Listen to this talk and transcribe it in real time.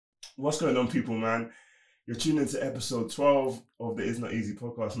What's going on, people, man? You're tuning into episode 12 of the It's Not Easy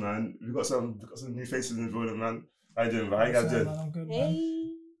podcast, man. We've got some new faces in the building, man. How you doing, bro? How you guys doing? Man, I'm good, man. Hey.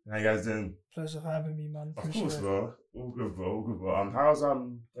 How you guys doing? Pleasure for having me, man. Of Appreciate course, it. bro. All good, bro. All good, bro. How's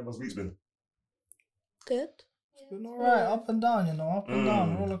everyone's week's been? Good. It's been alright, up and down, up and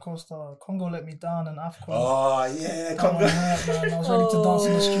down, roller coaster. Congo let me down in AFCON. Oh yeah, That one hurt, man. I was ready to dance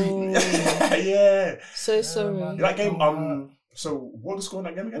in the street. yeah. So sorry. man. That game. So what was the score in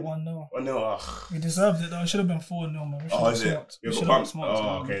that game again? 1-0. 1-0. We deserved it though. It should have been 4-0, man. We should Oh, have is it? smoked. You We got should have bumped. smoked. Oh,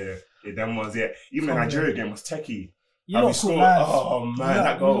 man. okay. Yeah, them ones. Yeah. Even the Congo. Nigeria game was techie. You How lot we caught scored. live. Oh man, You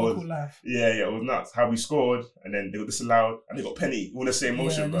that goal lot was. caught live. Yeah, it was nuts. How we scored, and then they got disallowed, and they got penny, all the same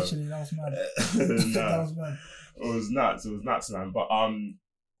motion, Yeah, bro. literally, that was mad. Nah, That was mad. it was nuts, man. But I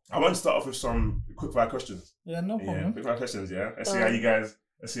want to start off with some quick fire questions. Yeah, no Yeah, problem. quick fire questions. Yeah, let's see how you guys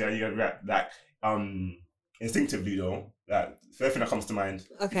react. Like instinctively though, like first thing that comes to mind.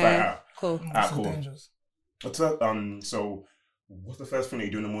 Okay. Fire out. Cool. Ah, This is cool. dangerous. So what's the first thing that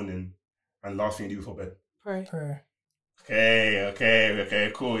you do in the morning, and last thing you do before bed? Pray. Prayer.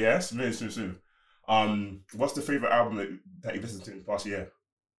 Okay, cool. Yeah, smooth. What's the favorite album that you've listened to in the past year?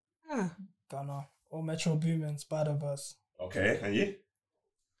 Ah. Ghana. Or Metro Boomin, Spider-Verse. Okay, and you?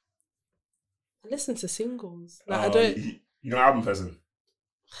 I listen to singles. Like I don't. You're an album person.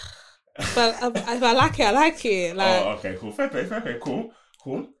 But if I like it, I like it. Like Okay, cool. Fair play. Cool.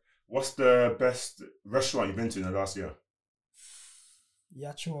 What's the best restaurant you've been to in the last year?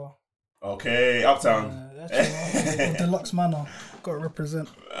 Yachua. Okay, Uptown. Yachua. Or Deluxe Manor. Got to represent.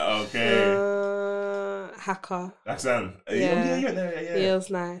 Okay. Hacker. That's yeah. Yeah. Yeah. Yeah, it was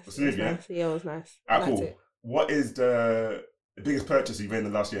nice. What's the name, yeah? Nice. Yeah, it was nice. I Alright, liked cool. it. What is the biggest purchase you've made in the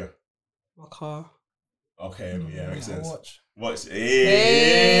last year? My car. Okay, yeah, makes sense. Watch. What's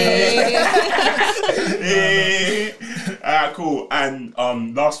Hey. Alright, cool. And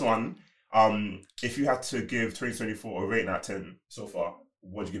last one. If you had to give 2024 a rating out of 10 so far,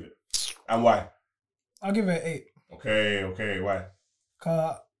 what would you give it? And why? I'll give it an 8. Okay, why?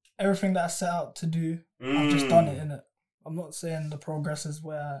 Cause everything that I set out to do, I've just done it, innit? I'm not saying the progress is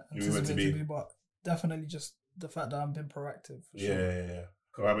where I You meant to anticipated be. to be, but definitely just the fact that I've been proactive. For Yeah. sure.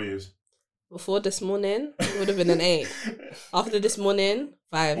 Cool, how about you? Before this morning, it would have been an 8. After this morning,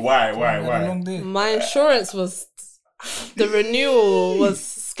 5. Why? We had a long day. My insurance was the renewal was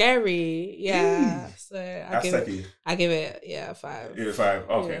scary. Yeah. So That's techie. I give it 5. Give it 5.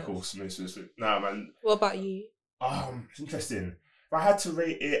 Okay, Yeah. cool. Smooth. Nah, man. What about you? It's interesting. If I had to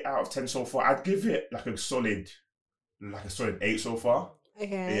rate it out of 10 so far, I'd give it like a solid 8 so far.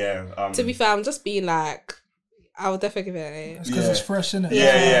 Okay. Yeah. To be fair, I'm just being like, I would definitely give it an 8. It's because Yeah. it's fresh, innit?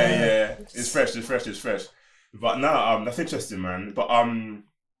 Yeah. It's fresh. But now, that's interesting, man. But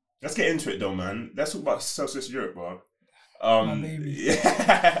let's get into it though, man. Let's talk about Celsius Europe, bro. My baby.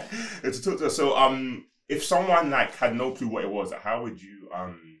 Yeah. To talk to us. So if someone like had no clue what it was, like, how would you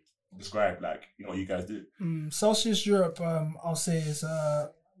describe like what you guys do? Celsius Europe, I'll say, is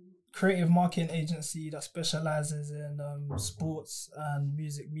a creative marketing agency that specializes in sports and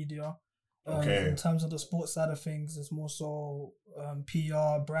music media. Okay. In terms of the sports side of things, it's more so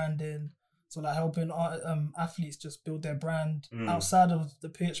PR, branding. So like helping athletes just build their brand outside of the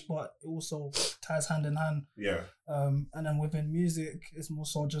pitch, but it also ties hand in hand. Yeah. And then within music, it's more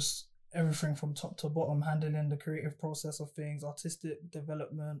so just everything from top to bottom, handling the creative process of things, artistic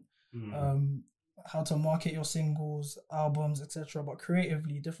development, how to market your singles, albums, etc. But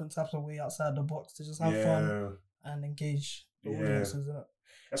creatively, different types of way outside the box to just have fun and engage the audiences. Isn't it?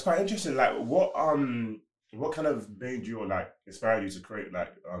 That's quite interesting. Like, what kind of made you or like inspired you to create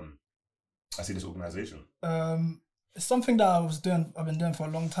like I see this organization? It's something that I've been doing for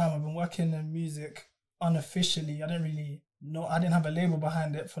a long time. I've been working in music unofficially. I didn't have a label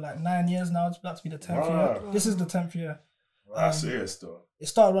behind it for like 9 years now. It's about to be the 10th year. This is the 10th year. That's serious though. It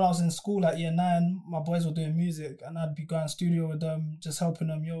started when I was in school at year 9. My boys were doing music and I'd be going studio with them, just helping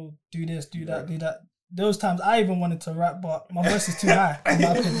them, do this, do that, do that. Those times I even wanted to rap, but my voice is too high. In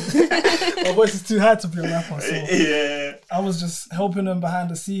my opinion. My voice is too high to be a rapper. So I was just helping them behind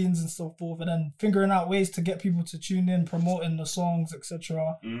the scenes and so forth, and then figuring out ways to get people to tune in, promoting the songs,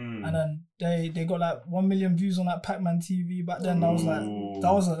 etc. And then they got like 1 million views on that Pac-Man TV back then. I was like,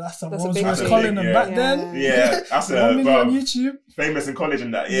 that's a Rolls Royce calling them back then. Yeah, that's 1 million on YouTube. Famous in college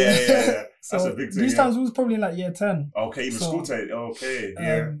and that. Yeah. So that's a big thing. These times we was probably in like year 10. Okay, even school tape. Okay,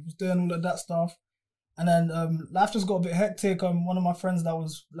 yeah. Was doing all of that stuff. And then life just got a bit hectic. One of my friends that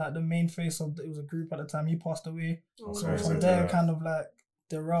was like the main face of it was a group at the time. He passed away. So from there, kind of like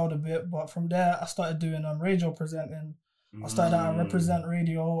derailed a bit. But from there, I started doing radio presenting. I started out at Represent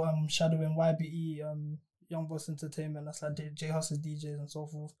Radio, shadowing YBE, Young Boss Entertainment. That's like J Hus's DJs and so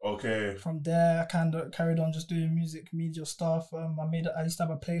forth. Okay. From there, I kind of carried on just doing music media stuff. I used to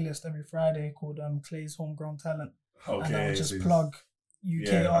have a playlist every Friday called Clay's Homegrown Talent, and I would just plug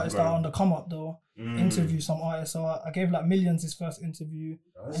UK artists that are on the come up though. Interview some artists. So I gave like Millions his first interview.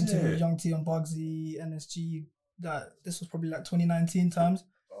 Interviewed Young T and Bugsy, NSG. This was probably like 2019 times,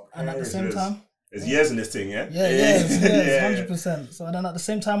 and at the same time. There's years in this thing, yeah? Yeah, 100%. So then at the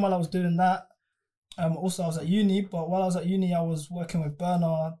same time while I was doing that, also I was at uni, but while I was at uni, I was working with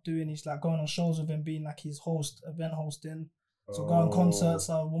Bernard, doing his like going on shows with him, being like his host, event hosting. So going on concerts,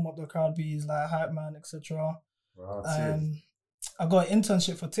 I warm up the crowd, be his like hype man, etc. I got an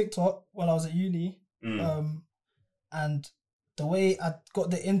internship for TikTok while I was at uni. And the way I got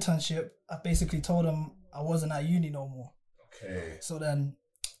the internship, I basically told them I wasn't at uni no more. Okay. So then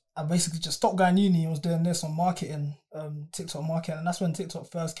I basically just stopped going uni and was doing this on marketing, TikTok marketing. And that's when TikTok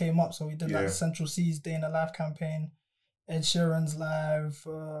first came up. So we did like the Central C's Day in the Life campaign, Ed Sheeran's Live,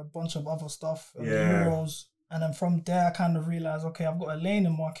 a bunch of other stuff, the Euros. And then from there, I kind of realized, okay, I've got a lane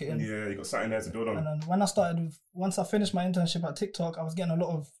in marketing. Yeah, you got something there to build on. And then when once I finished my internship at TikTok, I was getting a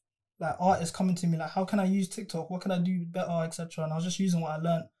lot of like artists coming to me like, how can I use TikTok? What can I do better, etc. And I was just using what I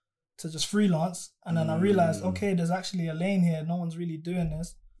learned to just freelance. And then I realized, okay, there's actually a lane here. No one's really doing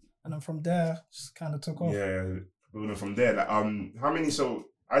this. And then from there, just kind of took off. Yeah, building from there. Like, how many? So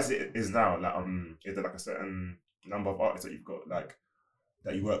as it is now, like, is there like a certain number of artists that you've got, like,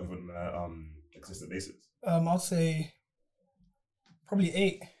 that you work with on a consistent basis? I'd say probably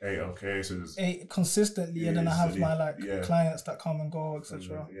 8. 8, okay. So there's 8 consistently, and then I have my clients that come and go,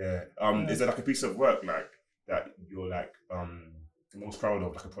 etc. Is there like a piece of work like that you're like most proud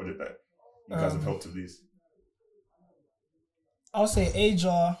of, like a project that you guys have helped with these? I'll say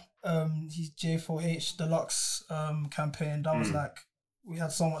Aja, his J4H Deluxe campaign. That was like, we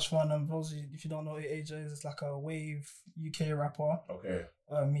had so much fun. And if you don't know who Aja is, it's like a wave UK rapper. Okay.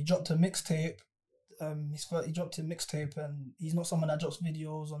 He dropped a mixtape. He dropped a mixtape, and he's not someone that drops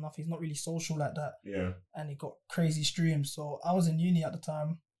videos or nothing. He's not really social like that. Yeah. And he got crazy streams. So I was in uni at the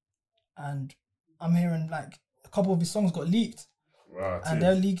time, and I'm hearing like a couple of his songs got leaked. Right. And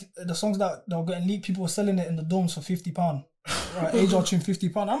they're leaked. The songs that were getting leaked, people were selling it in the dorms for £50. Right, Aja tune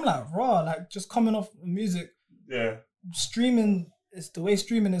 £50. I'm like, raw, like just coming off music. Yeah. Streaming is the way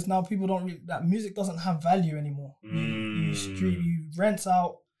streaming is now. People don't really, that music doesn't have value anymore. You stream, you rent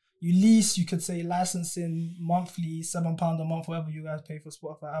out, you lease, you could say licensing monthly, £7 a month, whatever you guys pay for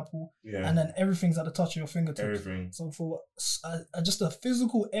Spotify, Apple. Yeah. And then everything's at the touch of your fingertips. Everything. So for just a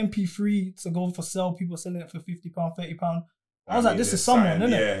physical MP3 to go for sale, people selling it for £50, £30. I was like, this is someone,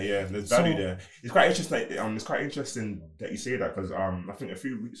 isn't it? Yeah, there's value there. It's quite interesting. It's quite interesting that you say that, because I think a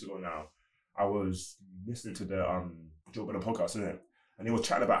few weeks ago now, I was listening to the Joe Budden podcast, isn't it? And they were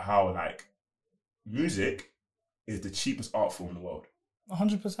chatting about how like music is the cheapest art form in the world.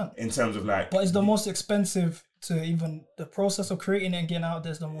 100%. In terms of like, but it's the most expensive to even the process of creating it and getting out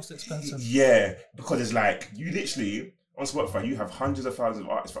there is the most expensive. Yeah, because it's like you literally on Spotify, you have hundreds of thousands of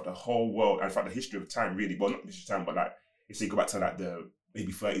artists throughout the whole world and throughout the history of time, really. Well, not history of time, but like, if you go back to like the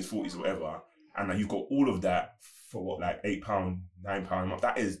maybe 30s, 40s, or whatever, and like you've got all of that for what, like £8, £9 a month.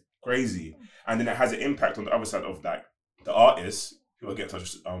 That is crazy. And then it has an impact on the other side of like the artists who will get such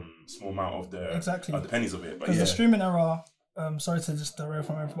a small amount of the pennies of it. But because the streaming era, sorry to just derail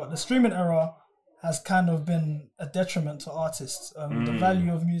from everything, but the streaming era has kind of been a detriment to artists. The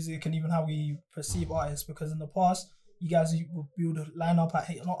value of music and even how we perceive artists, because in the past, you guys would line up at,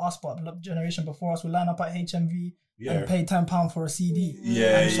 not us, but the generation before us would line up at HMV and pay £10 for a CD.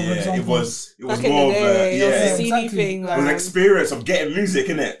 Yeah, so yeah. Example, it was more of a the CD thing. It was an experience of getting music,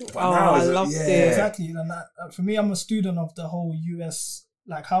 innit? But now I loved it. Exactly. And that, for me, I'm a student of the whole US,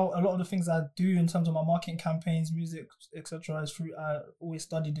 like how a lot of the things I do in terms of my marketing campaigns, music, etc. is through. I always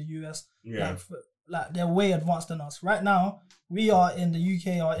studied the US. Yeah. Like they're way advanced than us. Right now, we are in the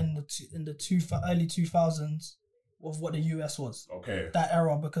UK are in the early 2000s. Of what the US was. Okay. That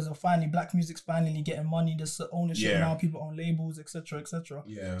era, because of black music's finally getting money, there's ownership now, people own labels, etc., etc.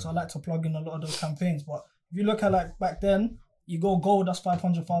 Yeah. So I like to plug in a lot of those campaigns. But if you look at like back then, you go gold, that's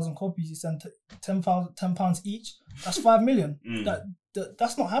 500,000 copies, you send £10 each, that's 5 million.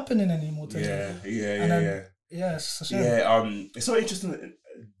 That's not happening anymore today. Yeah, it's a shame. Yeah, it's so interesting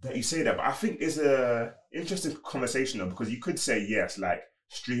that you say that, but I think it's a interesting conversation though, because you could say yes, like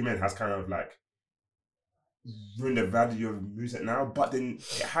streaming has kind of like ruin the value of music now, but then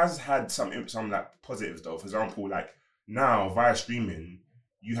it has had some like positives though. For example, like now via streaming,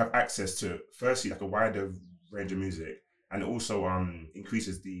 you have access to firstly like a wider range of music, and it also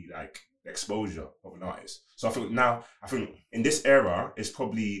increases the like exposure of an artist. So I think in this era, it's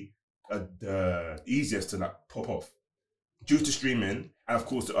probably the easiest to like pop off due to streaming and of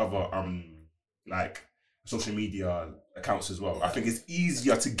course the other like social media accounts as well. I think it's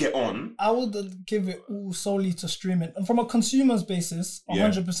easier to get on. I would give it all solely to streaming. And from a consumer's basis,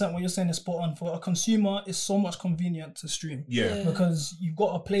 100% what you're saying is spot on. For a consumer, it's so much convenient to stream. Yeah. Because you've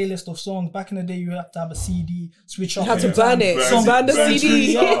got a playlist of songs. Back in the day, you have to have a CD, switch up. You have to burn it. Burn the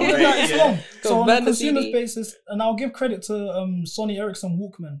CD. It's long. So on a burn the consumer's CD. basis, and I'll give credit to Sony Ericsson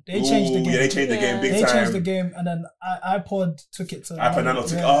Walkman. They changed the game. Yeah, they changed the game big They time. changed the game, and then iPod took it to iPod Nano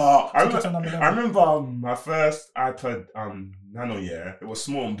took. yeah, Oh, I took it to another remember. level. I remember my first iPod Nano. Yeah, it was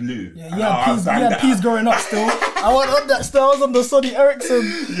small and blue. Yeah, And you I had was peas, banged that. growing up still. I went on that still. I was on the Sony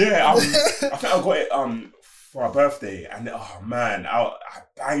Ericsson. Yeah, I think I got it for a birthday, and oh man, I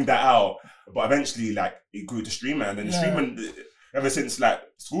banged that out. But eventually, like it grew to streaming, and then streaming ever since like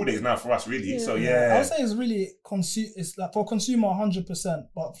school days now for us, really. So I would say it's really it's like for consumer 100%,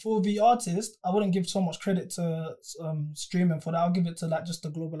 but for the artist, I wouldn't give so much credit to streaming for that. I'll give it to like just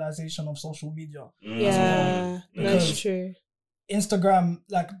the globalization of social media. Yeah, that's true. Instagram,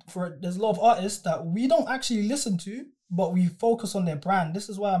 like there's a lot of artists that we don't actually listen to, but we focus on their brand. This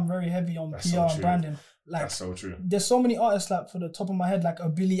is why I'm very heavy on PR and branding. Like, that's so true. There's so many artists, like for the top of my head, like a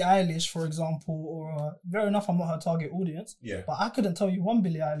Billie Eilish, for example, or fair enough, I'm not her target audience. Yeah. But I couldn't tell you one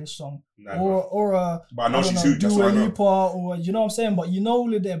Billie Eilish song, Never. or a But I know she's huge. That's Dua what I know. Lipa, or you know what I'm saying. But you know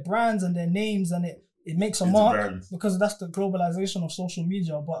all of their brands and their names, and it makes a It's mark brands. because that's the globalization of social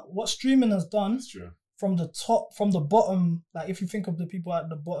media. But what streaming has done That's true. from the top, from the bottom, like if you think of the people at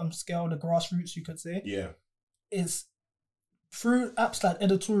the bottom scale, the grassroots, you could say, is through apps like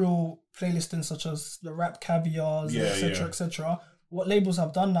editorial playlisting such as the Rap Caviars, etc., etc. What labels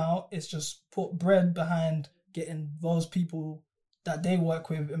have done now is just put bread behind getting those people that they work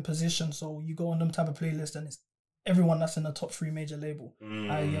with in position. So you go on them type of playlist and it's everyone that's in the top 3 major label,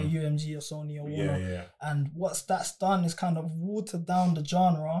 i.e. UMG or Sony or Warner. And what that's done is kind of watered down the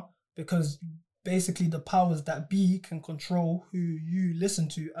genre because basically the powers that be can control who you listen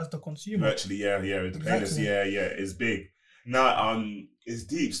to as the consumer. Virtually, the playlist, it's big. Now, it's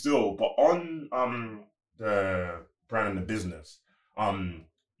deep still, but on the brand and the business,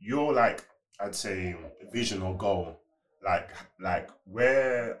 your like I'd say vision or goal, like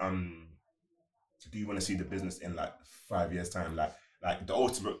where do you want to see the business in like 5 years time? Like the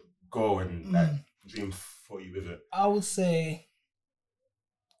ultimate goal and like dream for you with it. I would say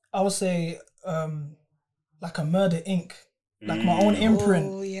like a Murder Inc. Like my own imprint,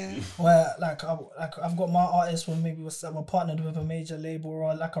 where like I've got my artists where maybe we're partnered with a major label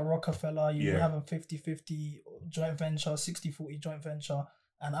or like a Rockefeller. You have a 50-50 joint venture, 60-40 joint venture,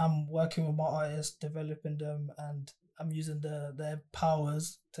 and I'm working with my artists, developing them, and I'm using their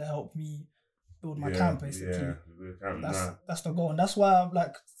powers to help me build my camp, basically. That's the goal, and that's why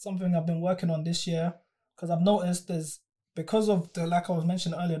like something I've been working on this year, because I've noticed because of the, like I was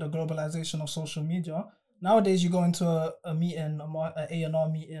mentioning earlier, the globalization of social media. Nowadays, you go into a meeting, an A&R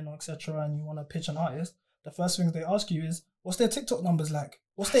meeting, or etc., and you want to pitch an artist. The first thing they ask you is, "What's their TikTok numbers like?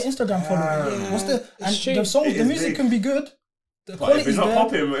 What's their Instagram following? What's the songs? The music can be good. The quality is there.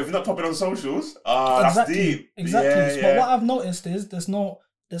 If it's not popping on socials, that's deep. Exactly. But what I've noticed is there's no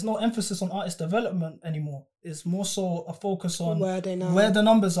emphasis on artist development anymore. It's more so a focus on where the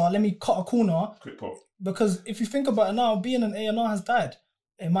numbers are. Let me cut a corner. Quick pop. Because if you think about it now, being an A&R has died.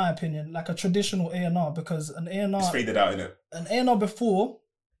 In my opinion, like a traditional A&R, because an A&R... It's faded out, innit? An A&R before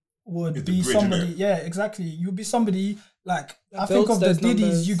would it's be bridge, somebody... innit? Yeah, exactly. You'd be somebody, like... I think of the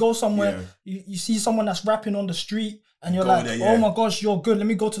Diddy's. You go somewhere, you see someone that's rapping on the street, and you're like, oh my gosh, you're good. Let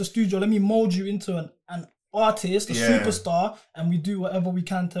me go to the studio. Let me mold you into an artist, a superstar, and we do whatever we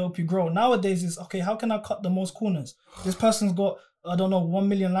can to help you grow. Nowadays, it's, okay, how can I cut the most corners? This person's got... 1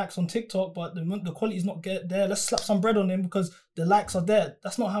 million likes on TikTok, but the quality is not there. Let's slap some bread on him because the likes are there.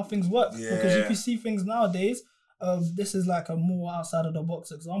 That's not how things work. Because if you see things nowadays, this is like a more outside of the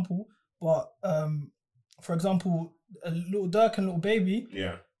box example. But for example, Little Durk and Little Baby,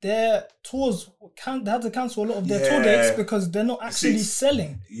 their tours they had to cancel a lot of their tour dates because they're not actually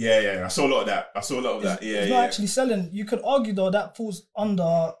selling. I saw a lot of that. It's not actually selling. You could argue though that falls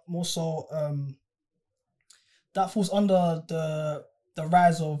under more so. That falls under the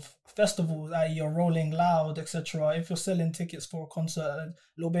rise of festivals, i.e. you're Rolling Loud, etc. If you're selling tickets for a concert,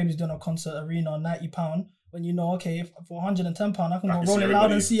 Lil Baby's doing a concert arena, £90, when you know, okay, for £110, I can go Rolling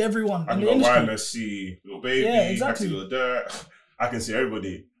Loud and see everyone in the industry. I can go Wireless, see Lil Baby, exactly. I can see Lil Durk, I can see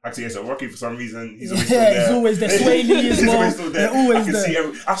everybody. Actually, it's a Rocky for some reason. He's always still there. He's always there. Sway Lee as well. Always still there. They're always I can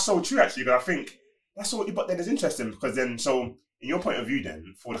there. see that's so true, actually, because I think that's so. But then it's interesting because then, so in your point of view,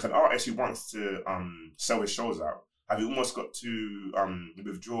 then for like an artist who wants to sell his shows out, have you almost got to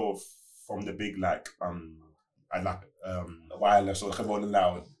withdraw from the big like wireless or Cavone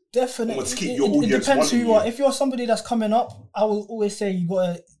Loud. Definitely, Or to keep it, your it audience depends who you wanting are. you. If you're somebody that's coming up, I will always say you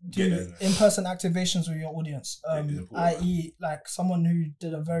gotta do Yeah. in-person activations with your audience. it's important, I.e., like someone who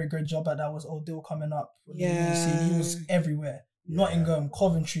did a very great job at that was Odile coming up. with the Yeah. UEC. He was everywhere. Yeah. Nottingham,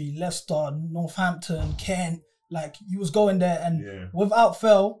 Coventry, Leicester, Northampton, Kent. Like he was going there, and Yeah. without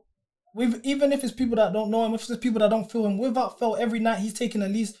fail, even if it's people that don't know him, if it's people that don't feel him, without fail, every night he's taking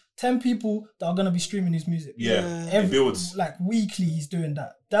at least 10 people that are gonna be streaming his music. Yeah. Yeah. It builds. Like weekly, he's doing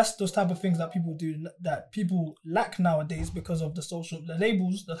that. That's those type of things that people do that people lack nowadays because of the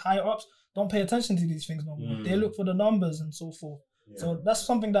labels, the higher ups don't pay attention to these things no more. Mm. They look for the numbers and so forth. Yeah. So that's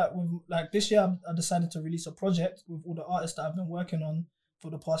something that like this year I decided to release a project with all the artists that I've been working on for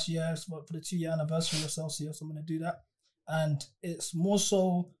the past years, for the 2-year anniversary of Celsius. I'm gonna do that, and it's more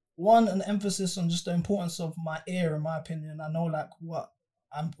so an emphasis on just the importance of my ear, in my opinion. I know like what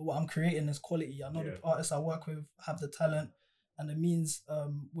I'm creating is quality. I know Yeah. the artists I work with have the talent and the means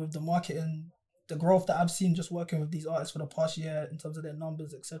with the marketing, the growth that I've seen just working with these artists for the past year in terms of their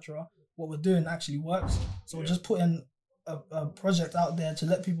numbers, etc. What we're doing actually works. So Yeah. just putting a project out there to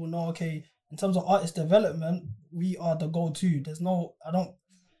let people know, okay, in terms of artist development, we are the go-to.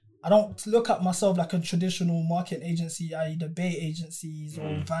 I don't look at myself like a traditional marketing agency, i.e. the Bay agencies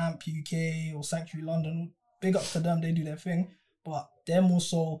or Vamp UK or Sanctuary London. Big up to them, they do their thing. But they're more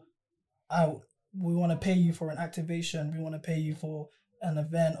so, we want to pay you for an activation, we want to pay you for an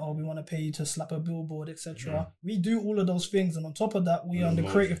event, or we want to pay you to slap a billboard, etc. We do all of those things, and on top of that, we are in the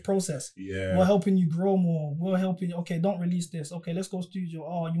creative process. Yeah. We're helping you grow more. We're helping you, okay, don't release this. Okay, let's go studio.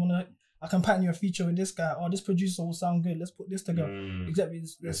 Oh, I can pattern you a feature with this guy. Oh, this producer will sound good. Let's put this together. Exactly.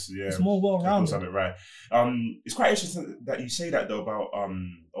 It's more well-rounded. Right. It's quite interesting that you say that though about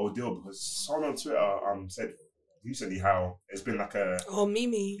Odile, because someone on Twitter said recently how it's been like a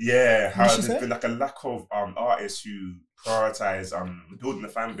Mimi. how What she there's say? been like a lack of artists who prioritize building a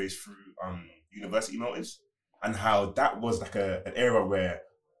fan base through university motives, and how that was like an era where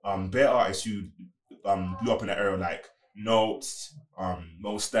bare artists who blew up in that era like Notes,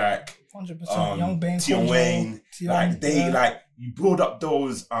 Mo Stack, 100%. Young Bane, Tion Wayne, Tion, you build up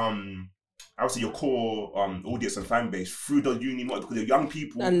those I would say your core audience and fan base through the uni model, because they're young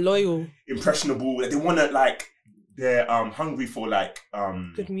people And loyal. impressionable, they want to like, they're hungry for like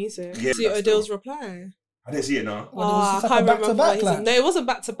Good music. Yeah, See that's Odile's reply. I didn't see it now. Well, it was I like can't a remember. back-to-back, what like. No, it wasn't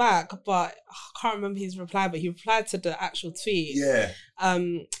back to back, but I can't remember his reply. But he replied to the actual tweet. Yeah,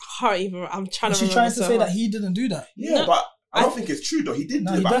 I'm trying to Was remember. she trying to so say hard. that he didn't do that? yeah, No, but I don't think it's true though. He did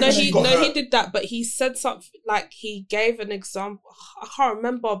No, do he it, but I definitely- think got hurt. He did that, but he said something like he gave an example. I can't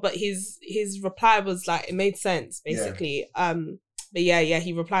remember, but his reply was like it made sense basically. But yeah,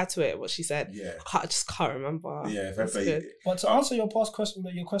 he replied to it. What she said, Yeah, I just can't remember. yeah. That's good. But to answer your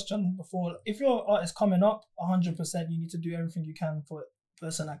question before, if your artist coming up, 100%, you need to do everything you can for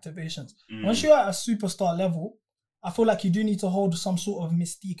person activations. Once you're at a superstar level, I feel like you do need to hold some sort of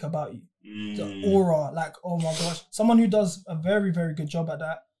mystique about you. The aura, like, oh my gosh. Someone who does a very, very good job at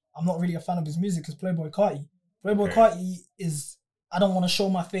that, I'm not really a fan of his music, is Playboy Carti. Playboy Carti is, I don't want to show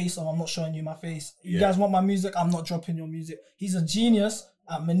my face, or I'm not showing you my face. You guys want my music, I'm not dropping your music. He's a genius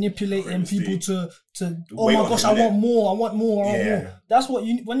at manipulating people to oh Wait my on gosh, him, I innit? want more, I want more. Yeah. That's what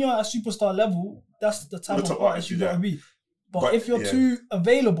when you're at a superstar level, that's the type The of top artist you artists do gotta that. be. But But, if you're yeah. too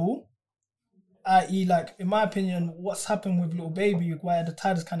available, i.e., like in my opinion, what's happened with Lil Baby, where the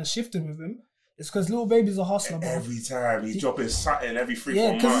tide has kind of shifted with him, it's because Lil Baby's a hustler, bro. Every time he's dropping something every 3-4 Yeah,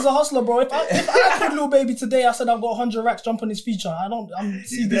 months. because he's a hustler, bro. If I called Lil Baby today, I said I've got 100 racks, jump on his feature. I'm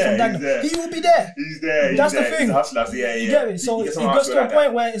CB there, from he's Dagenham. there. He will be there. He's there. That's the He's thing. a hustler. So yeah. You get it? So You it get someone gets else to a like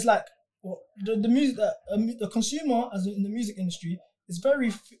point where it's like the music, the consumer, as in the music industry, is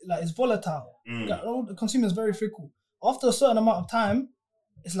very it's volatile. Like, the consumer is very fickle. After a certain amount of time,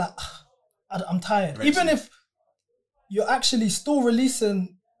 it's like I'm tired. Right. Even if you're actually still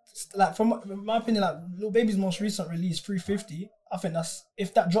releasing, like from my opinion, like Lil Baby's most recent release, 350. I think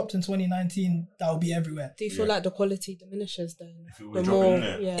if that dropped in 2019, that would be everywhere. Do you feel like the quality diminishes then? If it The were dropping, more,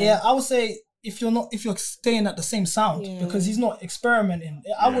 innit? Yeah, I would say if you're staying at the same sound, Yeah. because he's not experimenting.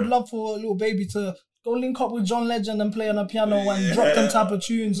 I would Yeah. love for Lil Baby to go link up with John Legend and play on a piano and drop them type of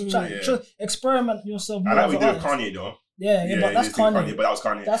tunes. Try experiment yourself. I more like as what an we did with artist. Kanye though. Yeah, but that's he did Kanye. Kanye. But that was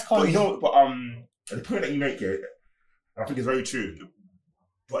Kanye. That's But you Kanye. know, the point that you make here, I think it's very true.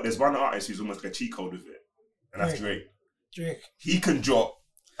 But there's one artist who's almost like a cheat code with it, and that's Drake. Drake. He can drop.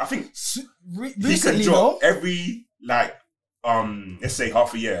 I think he can Recently drop though, every let's say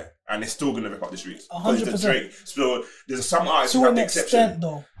half a year, and it's still gonna rip up the streets. 100%. Because it's Drake. So there's some artists who to have an the extent exception.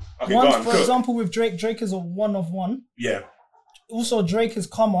 though. Okay, go on. For Cook. example, with Drake is a one of one. Yeah. Also, Drake has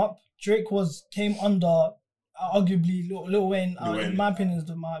come up Drake came under arguably Lil Wayne. In my opinion, is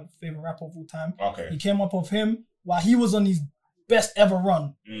my favorite rapper of all time. Okay. He came up of him while he was on his best ever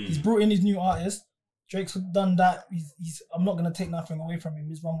run. He's brought in his new artist. Drake's done that. I'm not gonna take nothing away from him.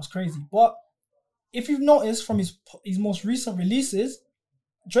 His run was crazy. But if you've noticed from his most recent releases,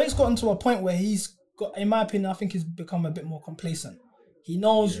 Drake's gotten to a point where he's got, in my opinion, I think he's become a bit more complacent. He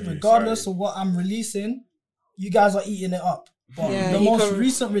knows regardless of what I'm releasing, you guys are eating it up. But the most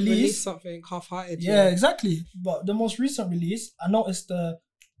recent release something half-hearted. Yeah, exactly. But the most recent release, I noticed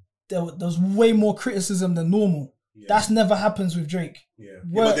there's way more criticism than normal. Yeah. That's never happens with Drake. Yeah.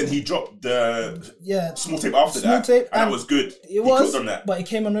 But then he dropped the small tape after and that was good. It was on that. But it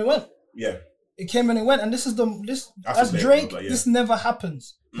came and it went. Yeah. It came and it went, and this is as Drake, this never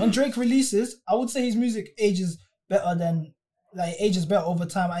happens. When Drake releases, I would say his music ages better over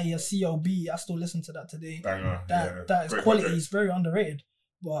time. I.e. a C.O.B. I still listen to that today. Banger. That is quality. It's very underrated.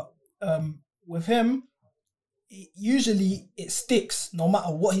 But with him, usually it sticks. No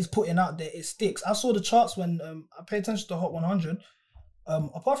matter what he's putting out there, it sticks. I saw the charts when I pay attention to Hot 100.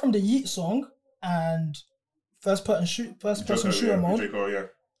 Apart from the Yeet song and first person shooter mode.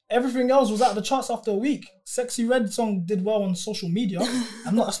 Everything else was out of the charts after a week. Sexy Red song did well on social media.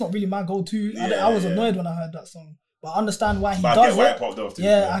 That's not really my go-to. I was annoyed when I heard that song. But I understand why he does it.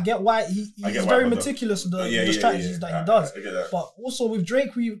 I get why he's very meticulous with the strategies that he does. I get that. But also with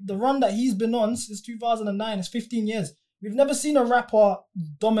Drake, the run that he's been on since 2009 is 15 years. We've never seen a rapper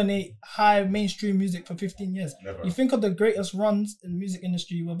dominate high mainstream music for 15 years. Never. You think of the greatest runs in the music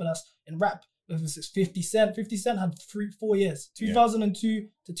industry, whether that's in rap, whether it's 50 Cent. 50 Cent had 4 years. 2002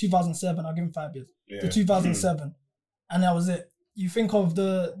 to 2007. I'll give him 5 years. To 2007. And that was it. You think of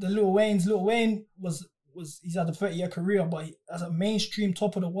the Lil Wayne's. Lil Wayne he's had a 30-year career, but as a mainstream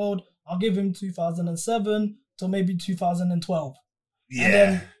top of the world, I'll give him 2007 till maybe 2012. Yeah. And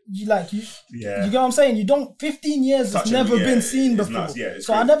then you get what I'm saying? 15 years has never been seen before.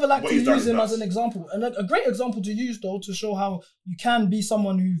 So I never like to use him as an example. And a great example to use though, to show how you can be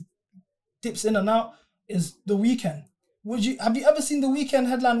someone who dips in and out, is The Weeknd. Have you ever seen The Weeknd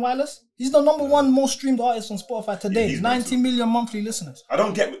headline Wireless? He's the number one most streamed artist on Spotify today. 90 million monthly listeners. I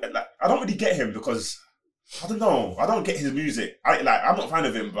don't really get him because I don't know. I don't get his music. I'm not a fan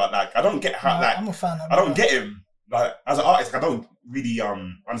of him, but I don't get how I'm a fan of him. I don't get him. As an artist, I don't really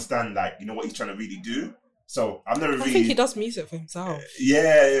understand what he's trying to really do. So I've never really. I think he does music for himself.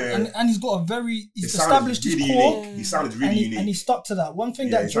 Yeah. And he's got he's established his core. He sounded really unique. And he stuck to that. One thing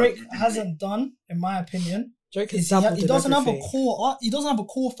that Drake hasn't done, in my opinion, Drake is he doesn't have a core. He doesn't have a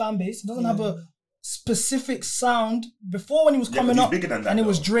core fan base. He doesn't have a specific sound. Before, when he was coming up, and it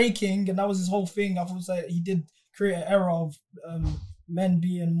was Draking, and that was his whole thing. I would say he did create an era of men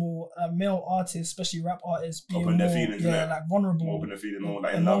being more male artists, especially rap artists, being more feelings, vulnerable, more open feeling, more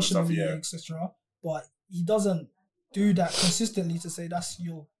emotionally, etc. But he doesn't do that consistently to say that's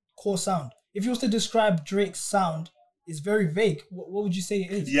your core sound. If you was to describe Drake's sound, it's very vague. What would you say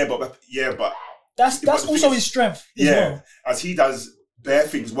it is? Yeah, but that's also his strength. As well. As he does bare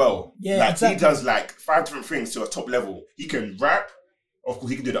things well. Yeah, exactly. He does 5 different things to a top level. He can rap. Of course,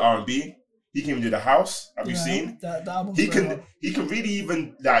 he can do the R&B. He can even do the house. Have you seen? That album's he can really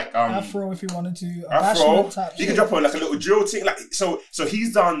even Afro if he wanted to. Afro. He can drop on a little drill thing. So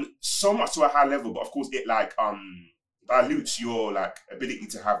he's done so much to a high level, but of course it dilutes your ability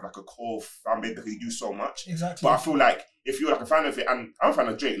to have a core fan base because you do so much. Exactly. But I feel if you're a fan of it, and I'm a fan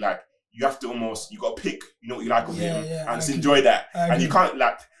of Drake, you have to you got to pick what you like of him and just enjoy that. And you can't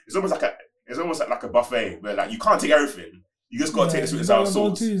it's almost like a buffet where you can't take everything. You just got to take the sweet and sour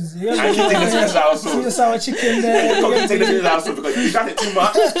sauce. And you take the sweet and sour sauce. Sweet and sour chicken there. You got to take the sweet and sour sauce because if you got it too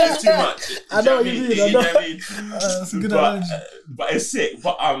much, it's too much. I know what you mean. You know what I mean? That's a good analogy. But it's sick.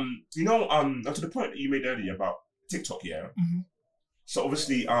 But to the point that you made earlier about TikTok, Mm-hmm. So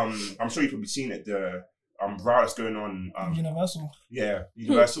obviously, I'm sure you've probably seen it. The row that's going on. Universal. Yeah,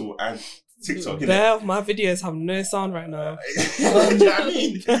 Universal and TikTok. My videos have no sound right now. You know what I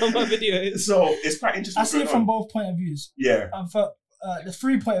mean? My videos. So it's quite interesting. I see it from both point of views. Yeah. For the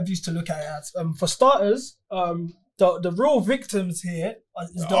 3 point of views to look at it as. For starters, the real victims here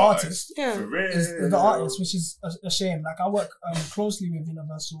is the artist. Yeah. For real. Is the artist, which is a shame. I work closely with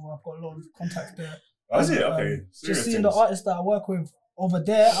Universal. I've got a lot of contacts there. Oh, is it? Okay. Just seeing the artists that I work with over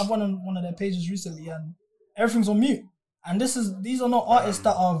there, I've went on one of their pages recently and everything's on mute. And these are not artists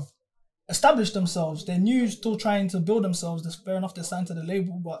that have established themselves. They're new, still trying to build themselves. That's fair enough, they're signed to the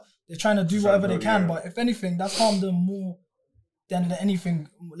label, but they're trying to do whatever they can. But if anything, that's harmed them more than anything.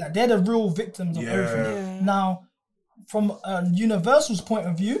 They're the real victims of everything. Yeah. Now, from Universal's point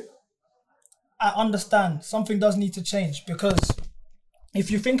of view, I understand something does need to change because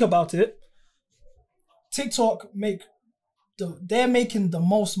if you think about it, TikTok they're making the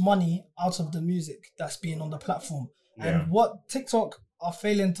most money out of the music that's being on the platform. Yeah. And what TikTok are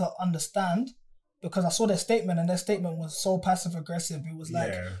failing to understand, because I saw their statement and their statement was so passive aggressive. It was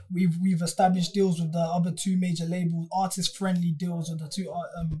like, we've established deals with the other two major labels, artist friendly deals with the two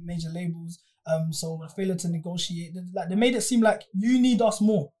major labels. So we're failing to negotiate. Like, they made it seem like you need us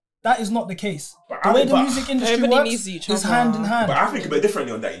more. That is not the case. But the way the music industry everybody works needs each is other. hand in hand. But I think a bit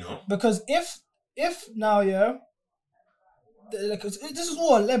differently on that, you know. Because if now, this is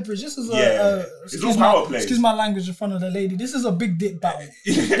all a leverage. This is it's all power play. Excuse my language in front of the lady. This is a big dick battle.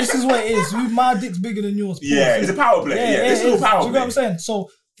 This is what it is. My dick's bigger than yours. Yeah, it's a power play. Yeah, it's all power play. Do you know what I'm saying? So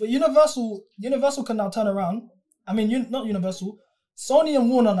for Universal can now turn around. I mean, not Universal. Sony and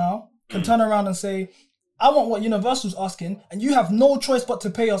Warner now can turn around and say, I want what Universal's asking, and you have no choice but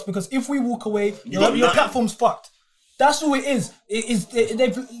to pay us, because if we walk away, your platform's fucked. That's who it is.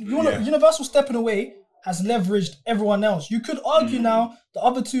 Universal stepping away has leveraged everyone else. You could argue now the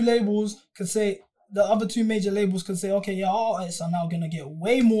other two major labels can say, okay, our artists are now gonna get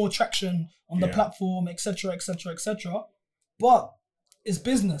way more traction on the platform, etc., etc., etc. But it's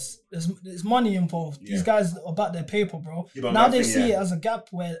business. There's money involved. Yeah. These guys are about their paper, bro. Yeah, now they see it as a gap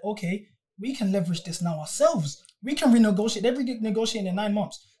where, okay, we can leverage this now ourselves. We can renegotiate. They've been negotiating in 9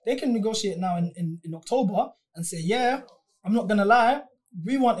 months. They can negotiate now in October and say, yeah, I'm not gonna lie,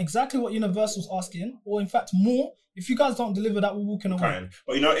 we want exactly what Universal's asking, or in fact more. If you guys don't deliver that, we're walking away.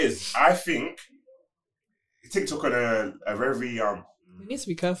 But you know what it is? I think TikTok on a very It needs to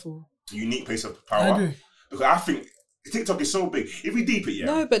be careful. unique place of power. I agree. Because I think TikTok is so big. If we deep it,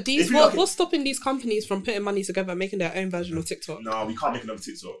 No, but what's stopping these companies from putting money together and making their own version of TikTok? No, we can't make another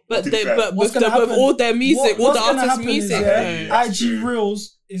TikTok. But What's with gonna happen- all their music, all what's the gonna artists' happen music. is, That's IG true.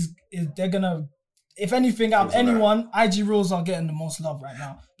 Reels is they're gonna, if anything, out of Something anyone, IG Reels are getting the most love right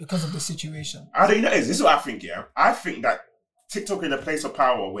now because of the situation. I don't know. This is what I think. Yeah, I think that TikTok in a place of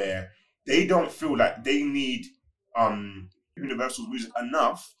power where they don't feel like they need Universal's music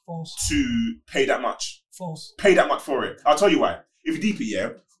enough False. to pay that much. False. Pay that much for it. I'll tell you why. If you deep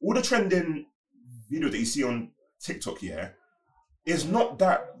it, all the trending videos that you see on TikTok, is not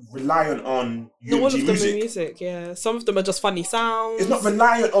that reliant on No, all UMG of them music. are music, yeah. Some of them are just funny sounds. It's not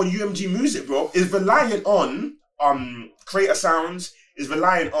reliant on UMG music, bro. It's reliant on creator sounds. It's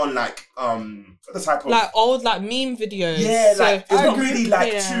reliant on the type of old meme videos. yeah, So, it's not agree.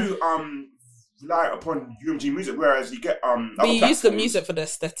 really too reliant upon UMG music. Whereas you get but you use the music for the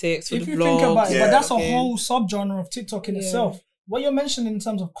aesthetics, for If the you vlogs. think about it, Yeah. but that's a okay. whole subgenre of TikTok in itself. What you're mentioning in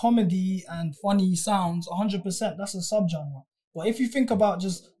terms of comedy and funny sounds, 100%, that's a subgenre. But if you think about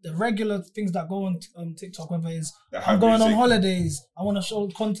just the regular things that go on TikTok, whether it's That I'm have going on music. holidays, I want to show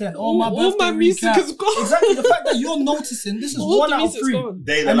content, All my birthday my music recap. is gone. Exactly, the fact that you're noticing, this is All one the out of music's 3. gone.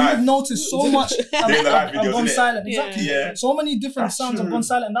 Day in the And life. you've noticed so much Day in the life have videos, gone innit? silent. Yeah. Exactly. Yeah. So many different That's sounds have true. gone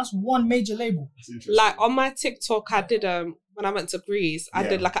silent, and that's one major label. It's interesting. Like on my TikTok, I did when I went to Greece, I Yeah.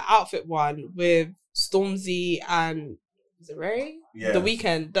 did like an outfit one with Stormzy and is it Ray? Yeah. The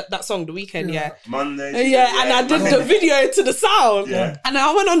Weeknd, that song, The Weeknd, yeah. Monday. Yeah, and I did the video to the sound. Yeah. And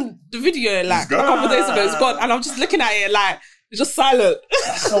I went on the video like a couple of days ago, it's gone. And I'm just looking at it like, it's just silent.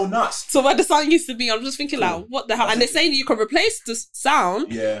 That's so nuts. So where the sound used to be, I'm just thinking like, what the hell? And they're saying you can replace the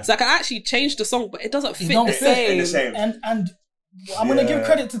sound. Yeah. So I can actually change the song, but it doesn't fit don't the fit same. In the same. And I'm gonna give Yeah.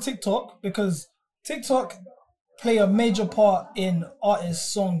 credit to TikTok because TikTok play a major part in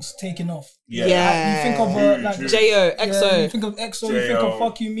artists' songs taking off. Yeah. You think of True, like true. J.O., Yeah, EXO. you think of EXO, you think of J.O.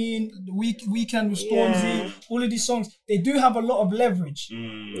 Fuck You Mean, The Weeknd with Stormzy, Yeah. all of these songs, they do have a lot of leverage.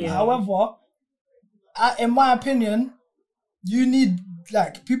 Mm. Yeah. However, in my opinion, you need,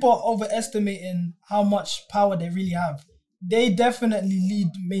 like, people are overestimating how much power they really have. They definitely lead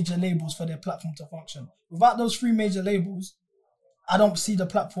major labels for their platform to function. Without those 3 major labels, I don't see the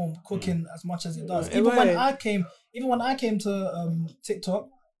platform cooking as much as it does. It Even when won't. I came to TikTok,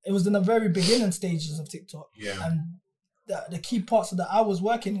 it was in the very beginning stages of TikTok. Yeah. And the key parts that I was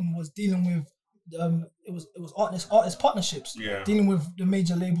working in was dealing with it was artist partnerships. Yeah. Dealing with the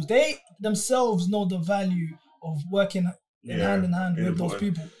major labels. They themselves know the value of working hand in hand with those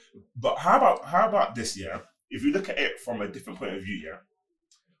people. But how about this, yeah? If you look at it from a different point of view, yeah,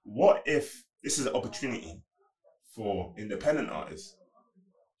 what if this is an opportunity for independent artists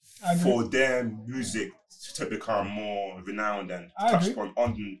I agree. for their music to become more renowned and I touched agree.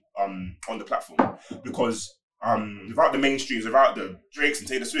 on the platform? Because without the mainstreams, without the Drakes and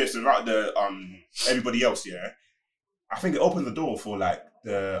Taylor Swifts, without the everybody else, yeah, I think it opens the door for like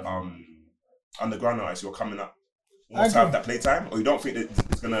the underground artists who are coming up almost I have agree. that playtime, or you don't think that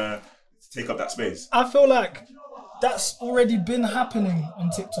it's gonna take up that space? I feel like that's already been happening on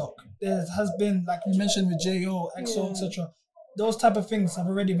TikTok. There has been, like you mentioned with J.O., EXO, etc. Those type of things have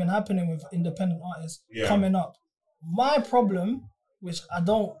already been happening with independent artists coming up. My problem, which I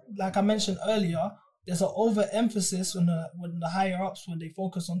don't, like I mentioned earlier, there's an overemphasis when the higher ups, when they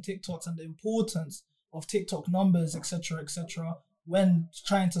focus on TikToks and the importance of TikTok numbers, etc., when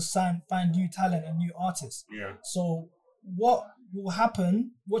trying to find new talent and new artists. Yeah. So what will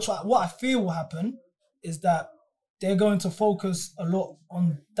happen, what I feel will happen, is that they're going to focus a lot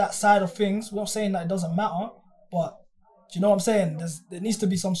on that side of things. We're not saying that it doesn't matter, but do you know what I'm saying? There needs to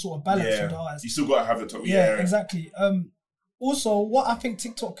be some sort of balance for the artists. You still got to have the top. Yeah, exactly. Also, what I think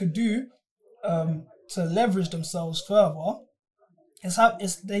TikTok could do to leverage themselves further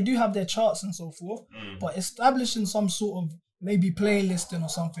is they do have their charts and so forth, but establishing some sort of maybe playlisting or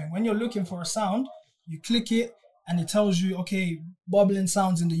something. When you're looking for a sound, you click it and it tells you, okay, bubbling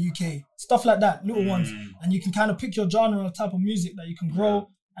sounds in the UK, stuff like that, little ones, and you can kind of pick your genre or type of music that you can grow,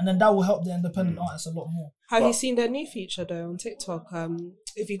 and then that will help the independent artists a lot more. Have you seen their new feature though on TikTok?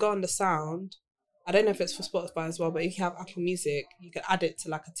 If you go on the sound, I don't know if it's for Spotify as well, but if you have Apple Music, you can add it to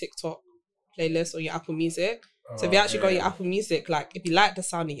like a TikTok playlist on your Apple Music. So if you actually go on your Apple Music, like if you like the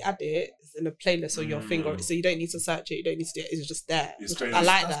sound and you add it, it's in a playlist on your finger, so you don't need to search it, you don't need to do it, it's just there. I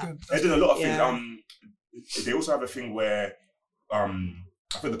like that. They're doing a lot of things. They also have a thing where I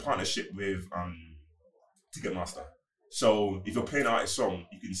think the partnership with Ticketmaster. So if you're playing an artist song,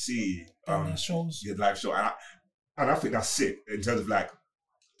 you can see shows. Your live show, and I think that's sick in terms of like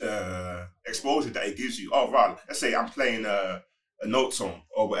exposure that it gives you. Oh right, let's say I'm playing a note song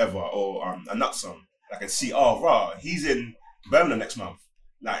or whatever, or a nut song. I can see, oh right, he's in Birmingham next month.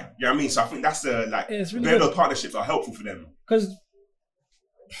 Like, you know what I mean? So I think that's it's really those partnerships are helpful for them. Because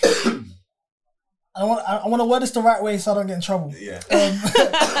I want to word this the right way so I don't get in trouble. Yeah.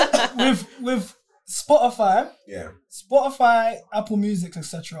 With Spotify, Spotify, Apple Music,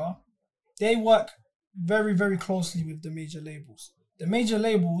 etc., they work very, very closely with the major labels. The major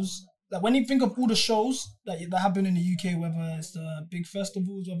labels, like when you think of all the shows that happen in the UK, whether it's the big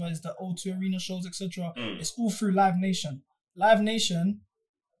festivals, whether it's the O2 Arena shows, etc., it's all through Live Nation. Live Nation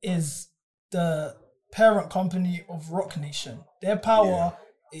is the parent company of Rock Nation. Their power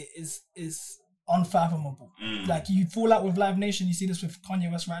is unfathomable. Like, you fall out with Live Nation, you see this with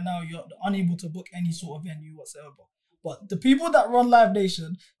Kanye West right now, you're unable to book any sort of venue whatsoever. But the people that run Live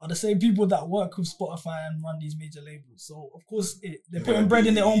Nation are the same people that work with Spotify and run these major labels. So, of course, they're putting bread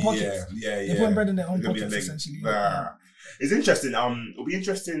in their own pockets. They're putting bread in their own pockets, essentially. It's interesting. It'll be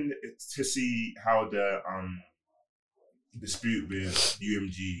interesting to see how the dispute with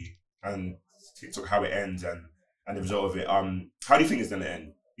UMG and TikTok, how it ends and the result of it. How do you think it's going to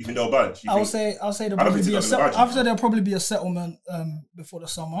end? You think they'll budge? I'll say there'll probably be a settlement before the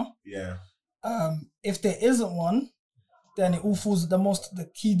summer. Yeah. If there isn't one, then it all falls. The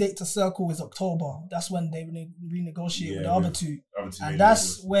key date to circle is October. That's when they renegotiate with the other two, and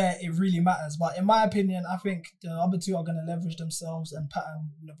that's where it really matters. But in my opinion, I think the other two are going to leverage themselves and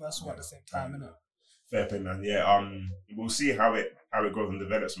pattern Universal at the same time. Innit? Fair play, man. Yeah. We'll see how it grows and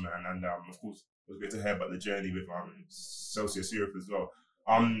develops, man. And of course, it was great to hear about the journey with Celsius Europe as well.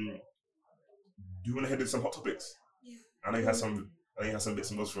 Do you want to head into some hot topics? Yeah. I know you had some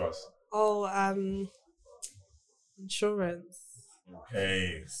bits and bobs for us. Insurance.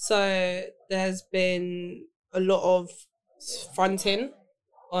 Okay. So there's been a lot of fronting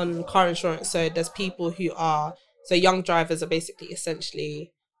on car insurance. So there's people who young drivers are basically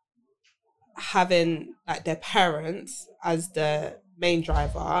essentially having like their parents as the main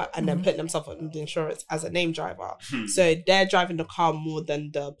driver and then putting themselves on the insurance as a name driver. So they're driving the car more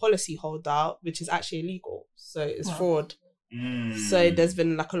than the policy holder, which is actually illegal. So it's fraud. So there's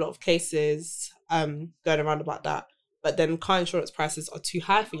been like a lot of cases going around about that. But then car insurance prices are too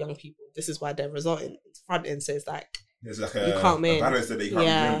high for young people. This is why they're resulting fronting. So it's like there's like a balance that you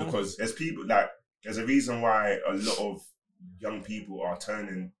can't win, because there's people there's a reason why a lot of young people are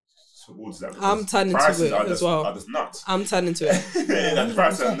turning towards that. I'm turning to it as well. Are just nuts. I'm turning to it. The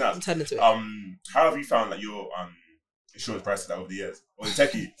prices are nuts. I'm turning to it. How have you found like your insurance prices over the years? Or the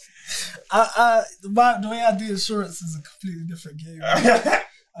techie? The way I do insurance is a completely different game.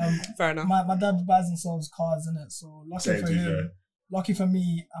 Fair enough. My dad buys and sells cars, innit? So lucky for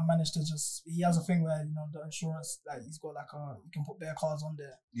me, I managed to he has a thing where, the insurance, like he's got you can put bare cars on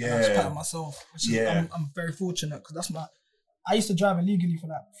there. Yeah. I just pattern myself, which is, I'm very fortunate, because I used to drive illegally for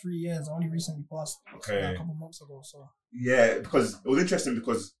like 3 years. I only recently passed a couple months ago. So yeah, because it was interesting,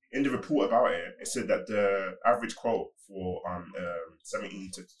 because in the report about it, it said that the average quote for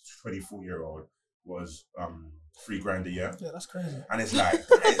 17 to 24-year-old was $3,000 a year, Yeah, that's crazy. and it's like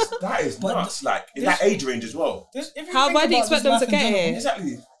that is But nuts. Like in this- that age range as well. If you How think why do you about expect just them life to in get general- it?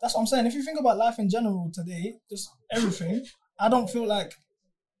 Exactly. That's what I'm saying. If you think about life in general today, just everything, I don't feel like.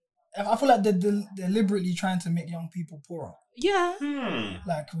 I feel like they're deliberately trying to make young people poorer. Yeah.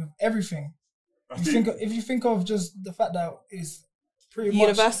 Like with everything. I If you think of just the fact that it's pretty much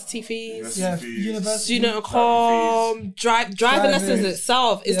University fees. yeah, fees, university Student accom, driving lessons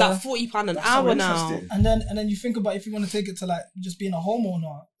itself is Yeah. like £40 an That's hour so now. interesting. and then you think about if you want to take it to like just being a